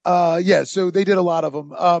 So, so they did a lot of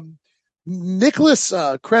them. Nicholas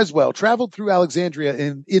Creswell traveled through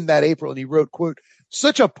Alexandria in that April, and he wrote, quote,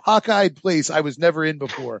 such a pock-eyed place I was never in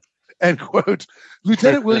before, end quote.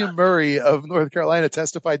 Lieutenant William Murray of North Carolina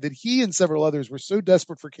testified that he and several others were so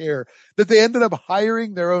desperate for care that they ended up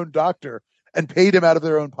hiring their own doctor and paid him out of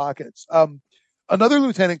their own pockets. Another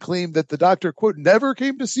lieutenant claimed that the doctor, quote, never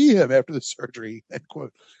came to see him after the surgery, end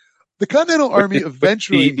quote. The Continental Army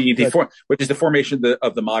eventually... which is the formation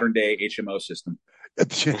of the modern day HMO system.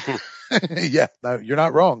 Yeah, no, you're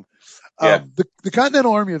not wrong. Yeah. The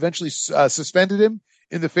Continental Army eventually suspended him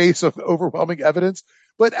in the face of overwhelming evidence,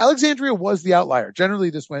 but Alexandria was the outlier. Generally,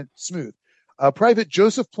 this went smooth. Private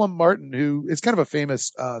Joseph Plum Martin, who is kind of a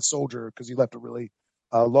famous soldier because he left a really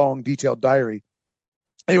long, detailed diary.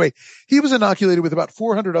 Anyway, he was inoculated with about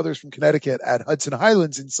 400 others from Connecticut at Hudson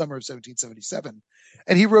Highlands in summer of 1777.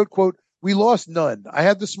 And he wrote, quote, we lost none. I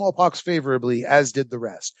had the smallpox favorably, as did the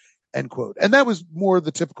rest, end quote. And that was more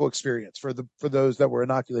the typical experience for those that were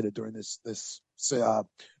inoculated during this.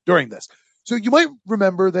 So you might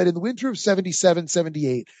remember that in the winter of 77,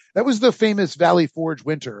 78, that was the famous Valley Forge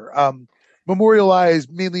winter,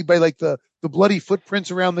 memorialized mainly by like the bloody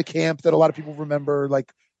footprints around the camp that a lot of people remember,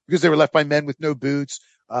 like because they were left by men with no boots,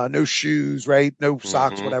 no shoes, right? No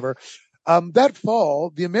socks, whatever. That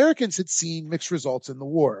fall, the Americans had seen mixed results in the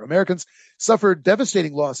war. Americans suffered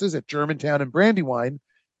devastating losses at Germantown and Brandywine,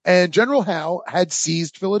 and General Howe had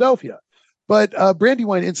seized Philadelphia. But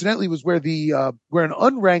Brandywine, incidentally, was where an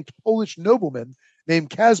unranked Polish nobleman named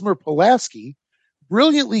Casimir Pulaski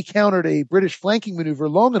brilliantly countered a British flanking maneuver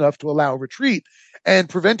long enough to allow a retreat and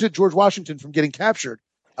prevented George Washington from getting captured,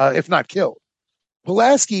 if not killed.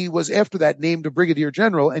 Pulaski was after that named a brigadier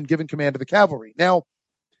general and given command of the cavalry. Now,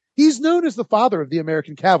 he's known as the father of the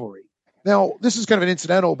American cavalry. Now, this is kind of an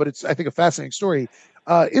incidental, but it's, I think, a fascinating story.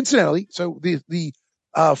 Incidentally, so the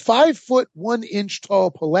 5 foot 1 inch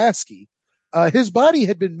tall Pulaski, his body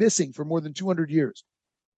had been missing for more than 200 years,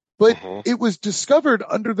 but it was discovered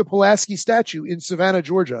under the Pulaski statue in Savannah,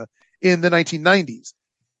 Georgia in the 1990s.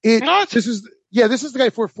 This is the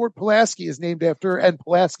guy Fort Pulaski is named after, and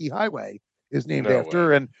Pulaski Highway is named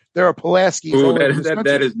after, and there are Pulaskis.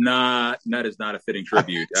 That is not a fitting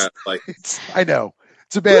tribute. I know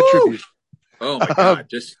it's a bad tribute. Oh my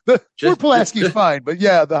God! Fort Pulaski's fine, but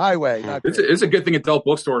yeah, the highway. It's a good thing adult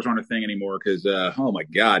bookstores aren't a thing anymore because oh my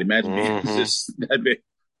God, imagine that'd be.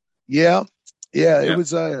 Yeah. It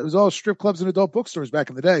was all strip clubs and adult bookstores back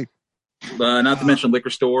in the day. Not to mention liquor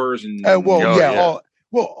stores and all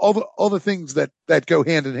the things that go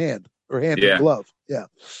hand in hand or hand in glove. Yeah.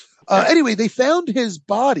 Anyway, they found his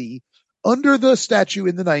body under the statue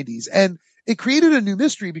in the 90s, and it created a new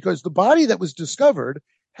mystery because the body that was discovered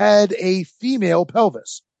had a female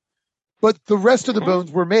pelvis, but the rest of the bones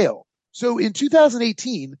were male. So in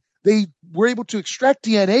 2018, they were able to extract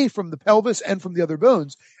DNA from the pelvis and from the other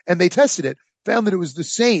bones, and they tested it, found that it was the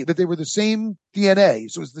same, that they were the same DNA.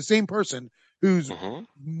 So it was the same person whose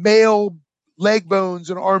male leg bones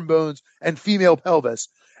and arm bones and female pelvis.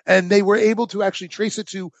 And they were able to actually trace it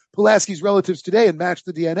to Pulaski's relatives today and match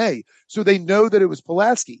the DNA. So they know that it was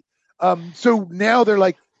Pulaski. So now they're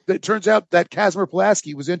like, it turns out that Casimir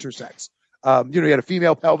Pulaski was intersex. He had a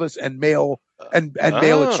female pelvis and male and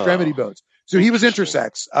male extremity bones. So he was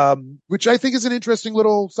intersex, which I think is an interesting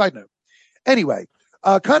little side note. Anyway,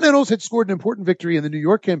 Continentals had scored an important victory in the New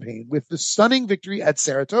York campaign with the stunning victory at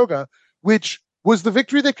Saratoga, which was the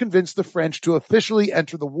victory that convinced the French to officially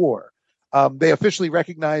enter the war. They officially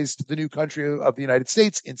recognized the new country of the United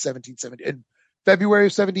States in February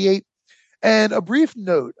of 78. And a brief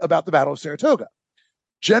note about the Battle of Saratoga.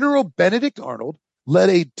 General Benedict Arnold led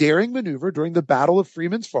a daring maneuver during the Battle of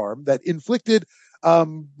Freeman's Farm that inflicted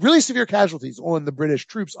really severe casualties on the British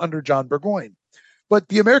troops under John Burgoyne. But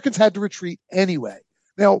the Americans had to retreat anyway.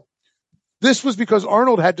 Now, this was because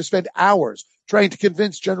Arnold had to spend hours trying to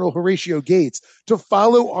convince General Horatio Gates to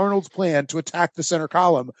follow Arnold's plan to attack the center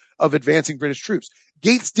column of advancing British troops.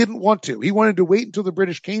 Gates didn't want to. He wanted to wait until the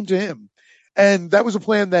British came to him. And that was a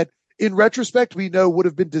plan that, in retrospect, we know would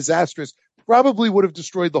have been disastrous, probably would have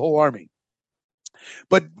destroyed the whole army.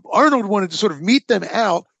 But Arnold wanted to sort of meet them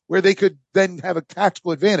out where they could then have a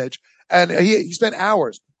tactical advantage. And he spent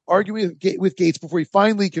hours arguing with Gates before he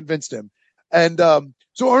finally convinced him. And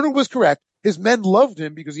so Arnold was correct. His men loved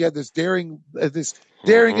him because he had this daring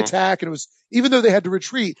attack. And it was, even though they had to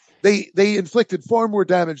retreat, they inflicted far more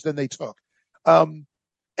damage than they took.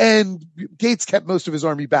 And Gates kept most of his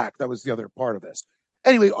army back. That was the other part of this.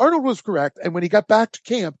 Anyway, Arnold was correct. And when he got back to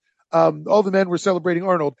camp, all the men were celebrating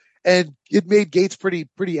Arnold, and it made Gates pretty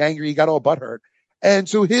angry. He got all butthurt. And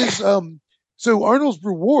so so Arnold's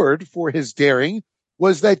reward for his daring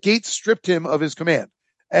was that Gates stripped him of his command.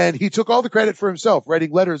 And he took all the credit for himself,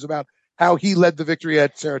 writing letters about how he led the victory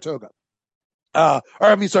at Saratoga. How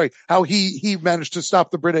he managed to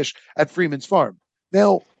stop the British at Freeman's Farm.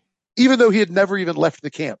 Now, even though he had never even left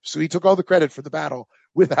the camp, so he took all the credit for the battle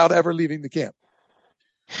without ever leaving the camp.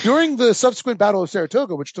 During the subsequent Battle of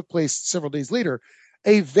Saratoga, which took place several days later,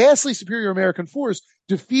 a vastly superior American force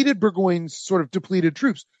defeated Burgoyne's sort of depleted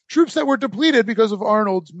troops that were depleted because of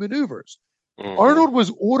Arnold's maneuvers. Mm-hmm. Arnold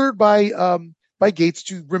was ordered by Gates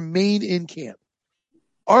to remain in camp.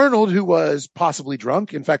 Arnold, who was possibly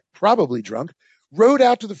drunk, in fact, probably drunk, rode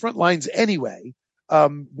out to the front lines anyway,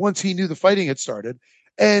 once he knew the fighting had started.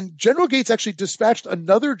 And General Gates actually dispatched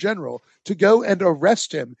another general to go and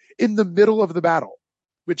arrest him in the middle of the battle,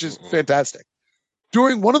 which is fantastic.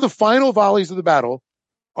 During one of the final volleys of the battle,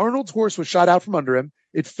 Arnold's horse was shot out from under him.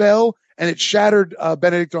 It fell and it shattered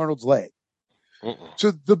Benedict Arnold's leg.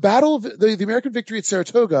 So the battle of the American victory at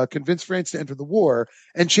Saratoga convinced France to enter the war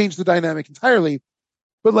and changed the dynamic entirely.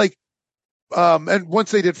 But and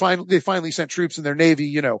once they finally sent troops in their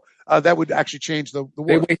navy, that would actually change the war.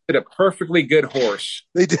 They wasted a perfectly good horse.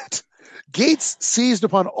 They did. Gates seized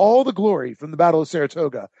upon all the glory from the Battle of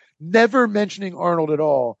Saratoga, never mentioning Arnold at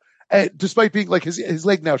all, despite being his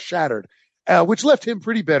leg now shattered, which left him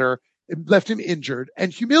pretty bitter, left him injured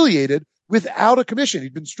and humiliated without a commission.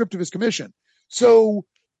 He'd been stripped of his commission. So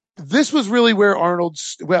this was really where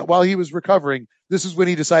while he was recovering, this is when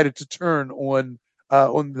he decided to turn on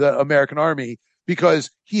the American army,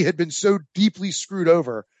 because he had been so deeply screwed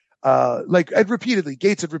over. Gates had repeatedly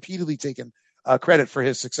taken credit for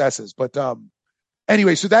his successes. But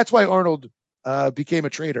anyway, so that's why Arnold became a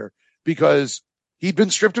traitor, because he'd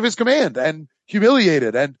been stripped of his command and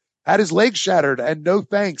humiliated and had his legs shattered and no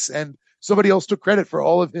thanks. And somebody else took credit for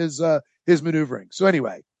all of his maneuvering. So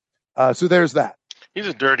anyway, so there's that. He's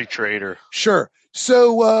a dirty traitor. Sure.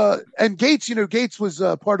 So, and Gates, Gates was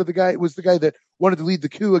the guy that wanted to lead the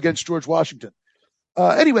coup against George Washington.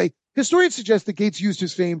 Anyway, historians suggest that Gates used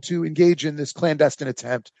his fame to engage in this clandestine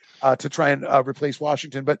attempt to try and replace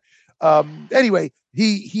Washington. But anyway,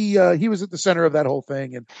 he was at the center of that whole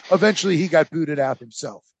thing, and eventually he got booted out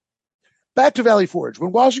himself. Back to Valley Forge.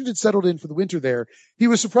 When Washington settled in for the winter there, he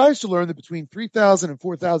was surprised to learn that between 3,000 and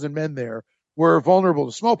 4,000 men there were vulnerable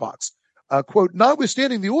to smallpox. Quote,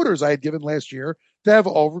 notwithstanding the orders I had given last year to have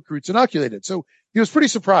all recruits inoculated. So he was pretty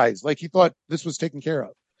surprised. He thought this was taken care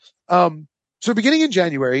of. So beginning in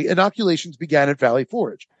January, inoculations began at Valley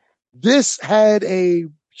Forge. This had a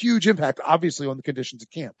huge impact, obviously, on the conditions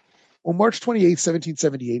at camp. On March 28,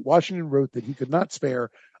 1778, Washington wrote that he could not spare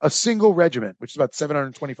a single regiment, which is about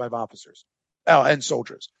 725 officers and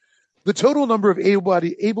soldiers. The total number of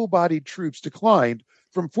able-bodied troops declined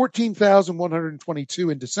from 14,122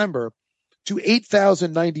 in December to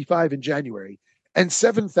 8,095 in January and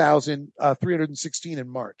 7,316 in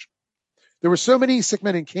March. There were so many sick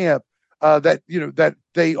men in camp that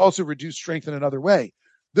they also reduced strength in another way.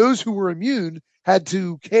 Those who were immune had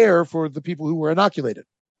to care for the people who were inoculated.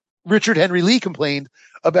 Richard Henry Lee complained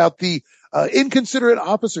about the inconsiderate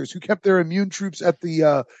officers who kept their immune troops at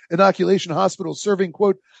the inoculation hospital serving,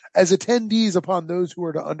 quote, as attendees upon those who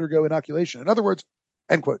were to undergo inoculation. In other words,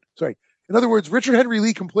 end quote. Sorry. In other words, Richard Henry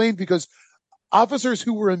Lee complained because officers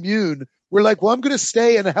who were immune were like, well, I'm going to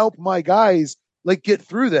stay and help my guys get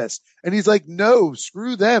through this. And he's like, no,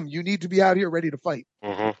 screw them. You need to be out here ready to fight.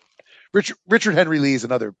 Mm-hmm. Richard Henry Lee is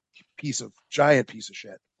another giant piece of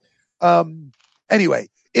shit. Anyway,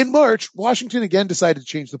 in March, Washington again decided to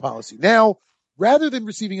change the policy. Now, rather than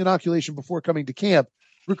receiving inoculation before coming to camp,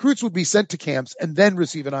 recruits would be sent to camps and then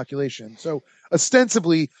receive inoculation. So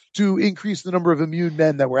ostensibly to increase the number of immune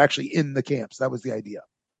men that were actually in the camps. That was the idea.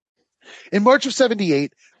 In March of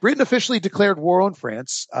 78, Britain officially declared war on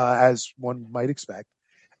France, as one might expect,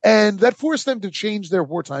 and that forced them to change their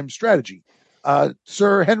wartime strategy.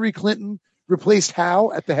 Sir Henry Clinton replaced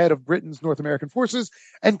Howe at the head of Britain's North American forces,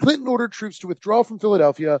 and Clinton ordered troops to withdraw from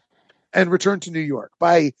Philadelphia and return to New York.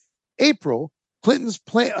 By April,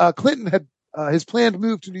 Clinton had his planned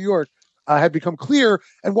move to New York had become clear,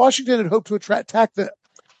 and Washington had hoped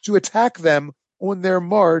to attack them on their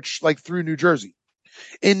march, like through New Jersey.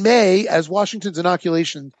 In May, as Washington's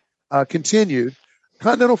inoculation continued,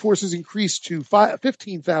 Continental forces increased to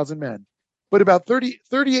 15,000 men, but about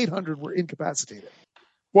 3,800 were incapacitated.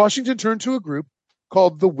 Washington turned to a group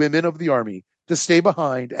called the Women of the Army to stay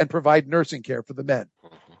behind and provide nursing care for the men.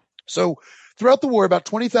 So throughout the war, about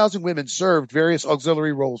 20,000 women served various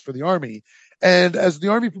auxiliary roles for the Army. And as the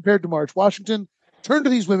Army prepared to march, Washington turned to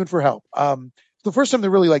these women for help. The first time they're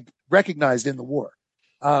really recognized in the war.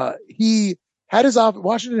 Washington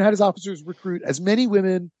had his officers recruit as many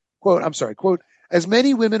women, quote, as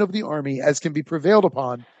many women of the Army as can be prevailed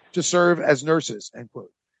upon to serve as nurses, end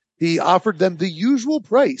quote. He offered them the usual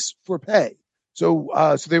price for pay.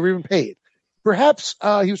 So they were even paid. Perhaps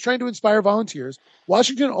he was trying to inspire volunteers.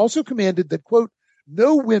 Washington also commanded that, quote,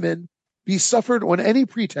 no women be suffered on any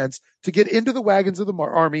pretense to get into the wagons of the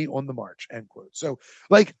army on the march, end quote. So,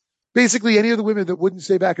 basically any of the women that wouldn't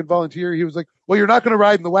stay back and volunteer, he was like, well, you're not going to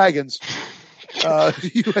ride in the wagons. You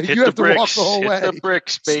have to walk the whole way. Hit the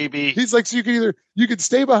bricks, baby. He's like, so you can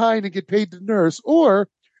stay behind and get paid to nurse, or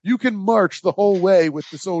you can march the whole way with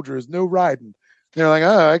the soldiers, no riding. They're like,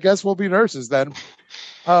 oh, I guess we'll be nurses then.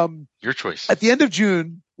 Your choice. At the end of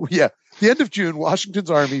June, Washington's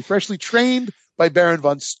army, freshly trained by Baron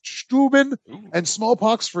von Steuben and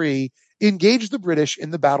smallpox-free, engaged the British in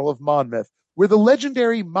the Battle of Monmouth, where the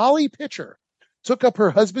legendary Molly Pitcher took up her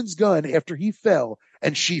husband's gun after he fell,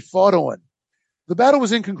 and she fought on. The battle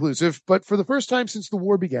was inconclusive, but for the first time since the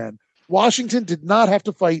war began, Washington did not have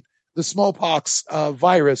to fight the smallpox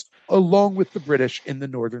virus along with the British in the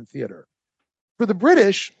Northern Theater. For the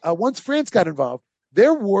British, once France got involved,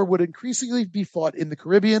 their war would increasingly be fought in the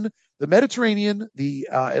Caribbean, the Mediterranean, the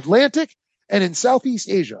Atlantic, and in Southeast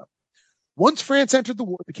Asia. Once France entered the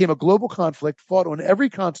war, it became a global conflict fought on every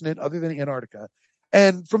continent other than Antarctica.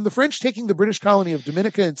 And from the French taking the British colony of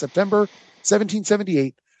Dominica in September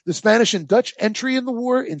 1778, the Spanish and Dutch entry in the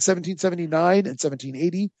war in 1779 and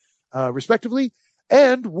 1780, respectively,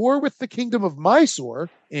 and war with the Kingdom of Mysore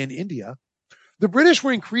in India, the British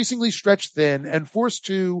were increasingly stretched thin and forced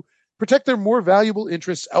to protect their more valuable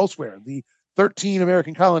interests elsewhere. The 13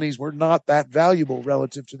 American colonies were not that valuable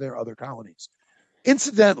relative to their other colonies.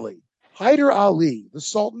 Incidentally, Hyder Ali, the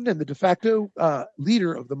Sultan and the de facto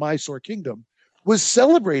leader of the Mysore Kingdom, was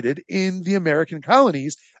celebrated in the American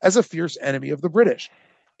colonies as a fierce enemy of the British.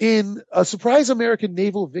 In a surprise American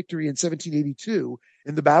naval victory in 1782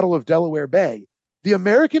 in the Battle of Delaware Bay, the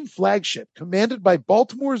American flagship, commanded by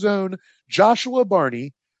Baltimore's own Joshua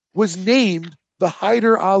Barney, was named the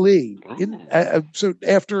Hyder Ali. So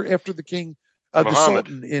after the king, the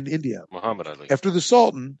Sultan in India, Muhammad Ali. After the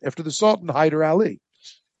Sultan, Hyder Ali.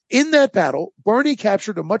 In that battle, Barney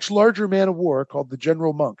captured a much larger man of war called the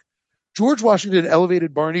General Monk. George Washington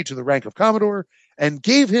elevated Barney to the rank of Commodore and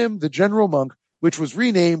gave him the General Monk, which was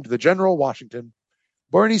renamed the General Washington.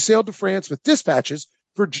 Barney sailed to France with dispatches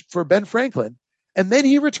for Ben Franklin, and then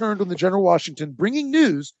he returned on the General Washington, bringing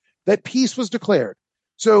news that peace was declared.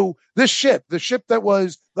 So this ship, the ship that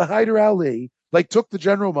was the Hyder Ali, took the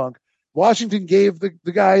General Monk. Washington gave the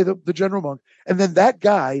guy the General Monk, and then that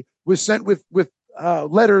guy was sent with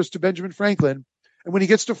letters to Benjamin Franklin. And when he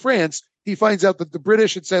gets to France, he finds out that the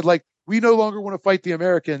British had said, we no longer want to fight the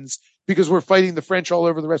Americans because we're fighting the French all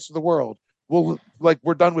over the rest of the world.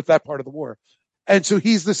 We're done with that part of the war. And so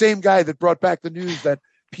he's the same guy that brought back the news that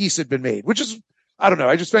peace had been made, which is, I don't know.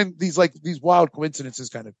 I just find these wild coincidences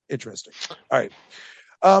kind of interesting. All right.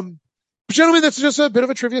 Gentlemen, that's just a bit of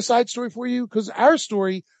a trivia side story for you, because our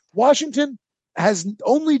story, Washington has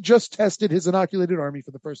only just tested his inoculated army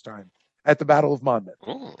for the first time at the Battle of Monmouth.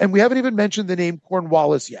 Oh. And we haven't even mentioned the name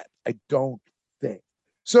Cornwallis yet. I don't think.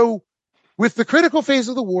 So with the critical phase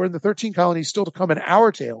of the war and the 13 colonies still to come in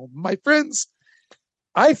our tale, my friends,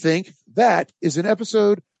 I think that is an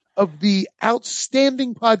episode of the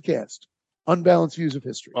outstanding podcast, Unbalanced Views of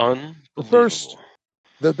History. The first,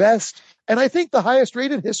 the best, and I think the highest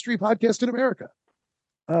rated history podcast in America.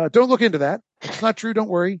 Don't look into that. It's not true. Don't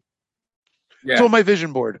worry. Yeah. It's on my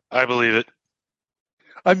vision board. I believe it.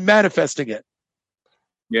 I'm manifesting it.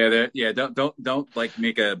 Yeah, don't like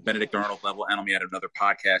make a Benedict Arnold level enemy out of another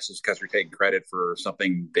podcast just because we're taking credit for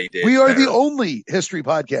something they did. We are better. the only history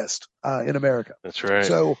podcast in America. That's right.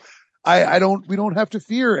 So we don't have to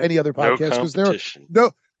fear any other No podcasts because there are competition.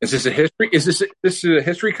 no. Is this a history? Is this a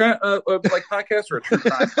history like podcast or a true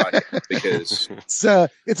crime podcast? Because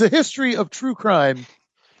it's a history of true crime.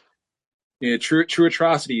 yeah, true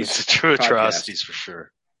atrocities. It's a true podcast. atrocities for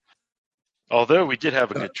sure. Although we did have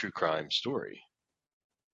a good true crime story.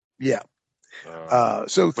 Yeah.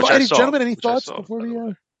 So, gentlemen, any thoughts before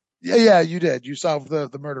we? Yeah, you did. You solved the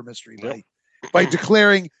murder mystery by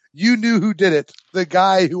declaring you knew who did it, the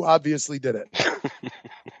guy who obviously did it.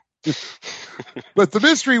 But the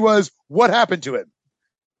mystery was what happened to him.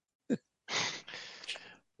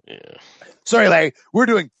 Yeah. Sorry, Larry. We're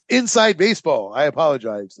doing inside baseball. I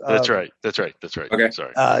apologize. That's right. Okay.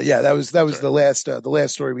 Sorry. That was the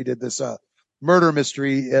last story we did. This murder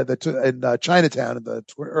mystery in Chinatown in the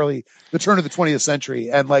turn of the 20th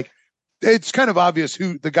century, and like it's kind of obvious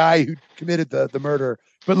who the guy who committed the murder,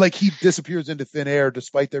 but like he disappears into thin air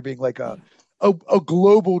despite there being like a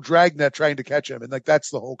global dragnet trying to catch him, and like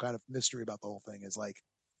that's the whole kind of mystery about the whole thing is like,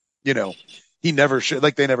 you know, he never should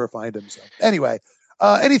they never find him. So anyway,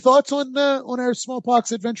 any thoughts on our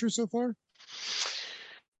smallpox adventure so far?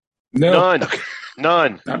 No.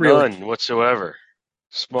 None Really. whatsoever.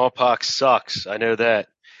 Smallpox sucks. I know that.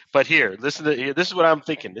 But here, this is what I'm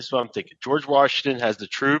thinking. George Washington has the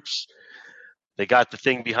troops. They got the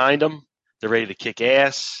thing behind them. They're ready to kick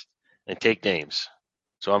ass and take names.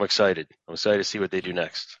 So I'm excited. I'm excited to see what they do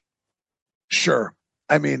next. Sure.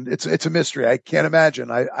 I mean, it's a mystery. I can't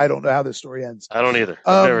imagine. I don't know how this story ends. I don't either.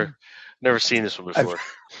 I've never seen this one before.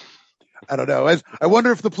 I don't know. I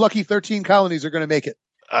wonder if the plucky 13 colonies are going to make it.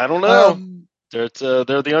 I don't know. They're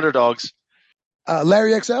the underdogs.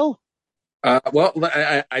 Larry XL? Well,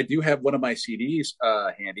 I do have one of my CDs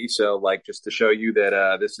handy, so like just to show you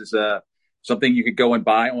that this is something you could go and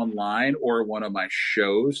buy online, or one of my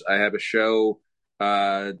shows. I have a show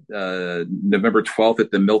November 12th at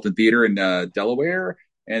the Milton Theater in Delaware,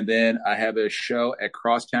 and then I have a show at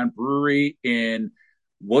Crosstown Brewery in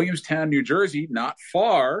Williamstown, New Jersey, not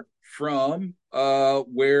far from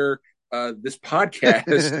where this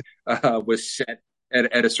podcast was set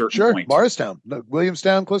at a certain point. Morristown,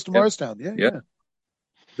 Williamstown, close to Morristown. Yeah.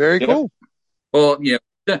 Very cool. Well, yeah,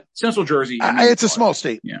 Central Jersey. It's a small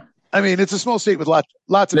state. Yeah. I mean, it's a small state with lots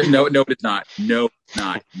of people. No, it is not. No,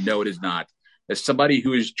 it is not. As somebody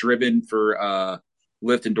who is driven for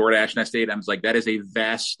Lyft and DoorDash in that state, I'm like, that is a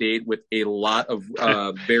vast state with a lot of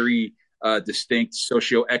very distinct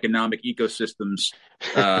socioeconomic ecosystems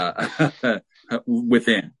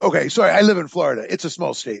within. Okay, sorry, I live in Florida. It's a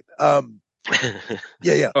small state.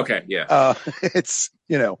 Yeah. Okay, yeah. It's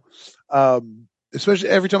especially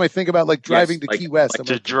every time I think about like driving to Key West, I'm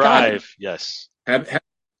to drive. Yes. Having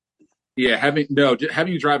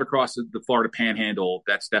you drive across the Florida Panhandle,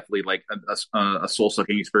 that's definitely like a soul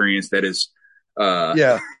sucking experience. That is, very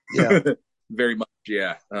much,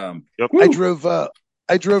 yeah.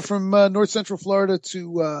 I drove from North Central Florida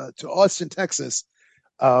to Austin, Texas,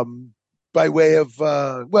 by way of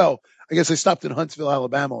I guess I stopped in Huntsville,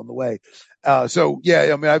 Alabama on the way. I've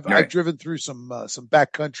driven through some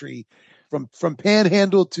backcountry from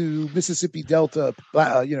Panhandle to Mississippi Delta,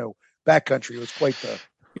 backcountry. It was quite the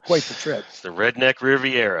trip. It's the Redneck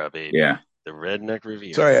Riviera, baby. Yeah. The Redneck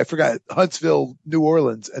Riviera. Sorry, I forgot Huntsville, New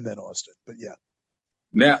Orleans, and then Austin. But yeah.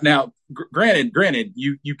 Now, granted,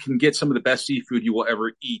 you can get some of the best seafood you will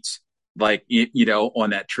ever eat, like on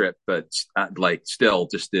that trip, but like still,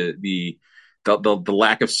 just the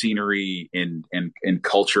lack of scenery and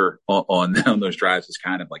culture on those drives is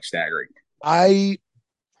kind of like staggering.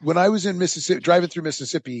 When I was in Mississippi, driving through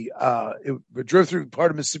Mississippi, we drove through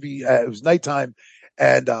part of Mississippi. It was nighttime,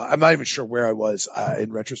 and I'm not even sure where I was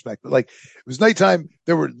in retrospect, but like it was nighttime.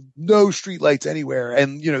 There were no streetlights anywhere,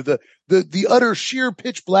 and the utter sheer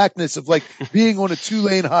pitch blackness of like being on a two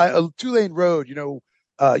lane road.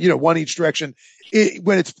 One each direction.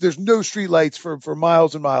 There's no streetlights for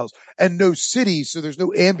miles and miles, and no city, so there's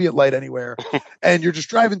no ambient light anywhere, and you're just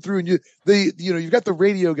driving through, and you've got the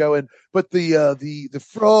radio going, but the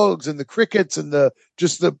frogs and the crickets and the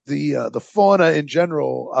fauna in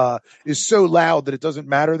general is so loud that it doesn't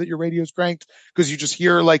matter that your radio's cranked, because you just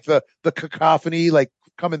hear like the cacophony like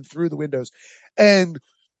coming through the windows, and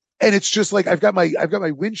it's just like I've got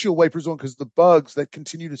my windshield wipers on because the bugs that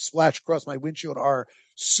continue to splash across my windshield are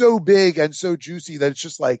so big and so juicy that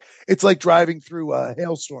it's like driving through a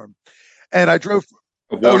hailstorm. And I drove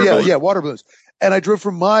water balloons. And I drove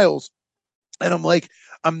for miles, and I'm like,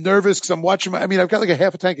 I'm nervous because I'm watching I've got like a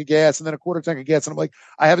half a tank of gas and then a quarter tank of gas. And I'm like,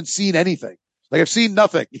 I haven't seen anything. Like I've seen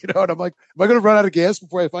nothing, and I'm like, am I going to run out of gas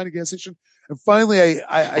before I find a gas station? And finally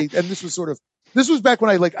and this was back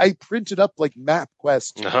when I printed up like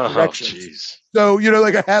MapQuest directions. Jeez. So,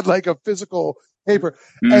 like I had like a physical paper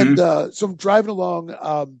and, so I'm driving along,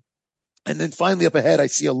 and then finally up ahead, I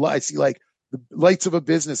see like the lights of a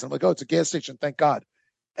business. I'm like, oh, it's a gas station. Thank God.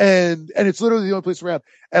 And it's literally the only place around.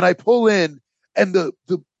 And I pull in and the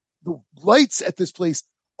lights at this place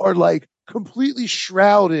are like completely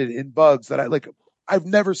shrouded in bugs that I've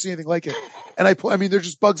never seen anything like it. And there's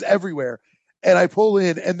just bugs everywhere. And I pull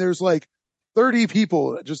in and there's like 30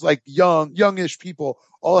 people, just like youngish people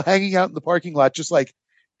all hanging out in the parking lot, just like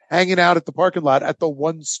hanging out at the parking lot at the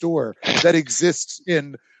one store that exists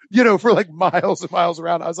in, for like miles and miles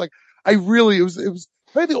around. I was like, it was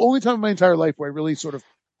probably the only time in my entire life where I really sort of,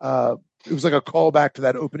 it was like a callback to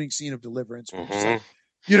that opening scene of Deliverance. Where just like,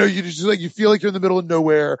 you just like, you feel like you're in the middle of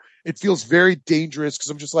nowhere. It feels very dangerous because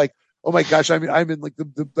I'm just like, oh my gosh, I'm in like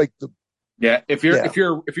the yeah. If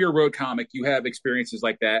you're a road comic, you have experiences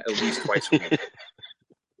like that at least twice a week.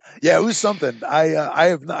 Yeah, it was something.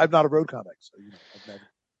 I'm not a road comic, so I've never.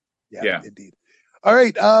 Yeah, indeed. All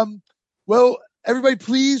right. Well, everybody,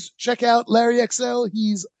 please check out Larry XL.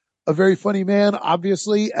 He's a very funny man,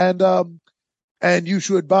 obviously, and you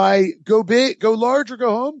should go big, go large, or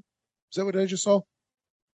go home. Is that what I just saw?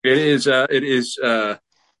 It is.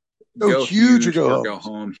 Go huge or go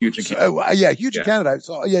home. Huge in Canada. Huge in Canada. I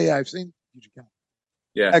saw. Yeah, I've seen huge in Canada.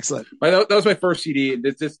 Yeah, excellent. That was my first CD.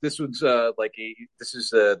 This was this is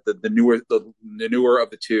the newer of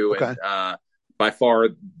the two, okay. And by far,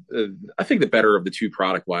 I think the better of the two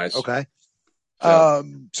product wise. Okay. So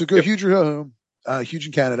go huge or go home. Huge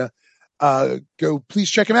in Canada. Please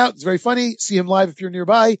check him out. It's very funny. See him live if you're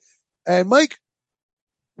nearby. And Mike,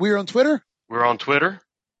 we're on Twitter. We're on Twitter.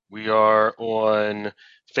 We are on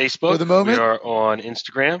Facebook. For the moment. We are on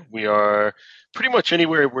Instagram. We are pretty much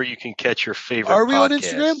anywhere where you can catch your favorite. Are we podcast. on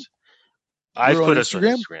Instagram? I've put us on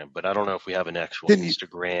Instagram, but I don't know if we have an actual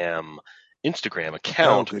Instagram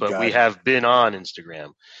account, but we have been on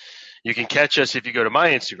Instagram. You can catch us if you go to my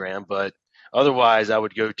Instagram, but otherwise I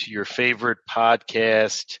would go to your favorite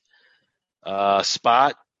podcast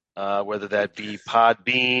spot, whether that be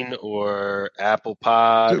Podbean or Apple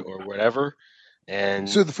Pod or whatever. And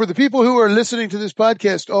so for the people who are listening to this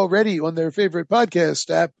podcast already on their favorite podcast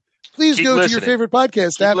app, please go to your favorite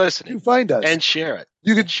podcast app to find us and share it.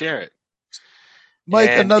 You can share it. Mike,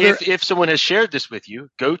 and if someone has shared this with you,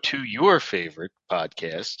 go to your favorite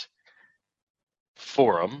podcast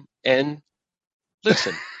forum and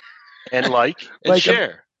listen and like and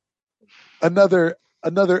share. Another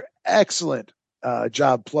excellent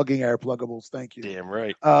job plugging our pluggables. Thank you. Damn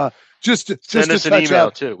right. Send us an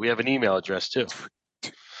email too. We have an email address too.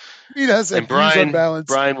 Tweet us at Unbalanced.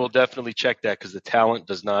 Brian will definitely check that because the talent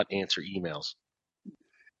does not answer emails.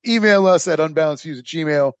 Email us at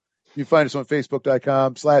unbalancedviews@gmail.com. You find us on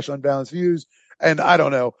Facebook.com/unbalancedviews. And I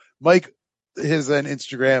don't know, Mike has an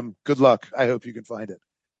Instagram. Good luck. I hope you can find it.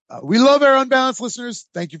 We love our Unbalanced listeners.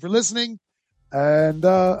 Thank you for listening. And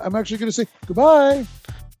I'm actually going to say goodbye.